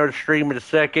start another stream in a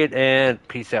second, and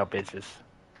peace out, bitches.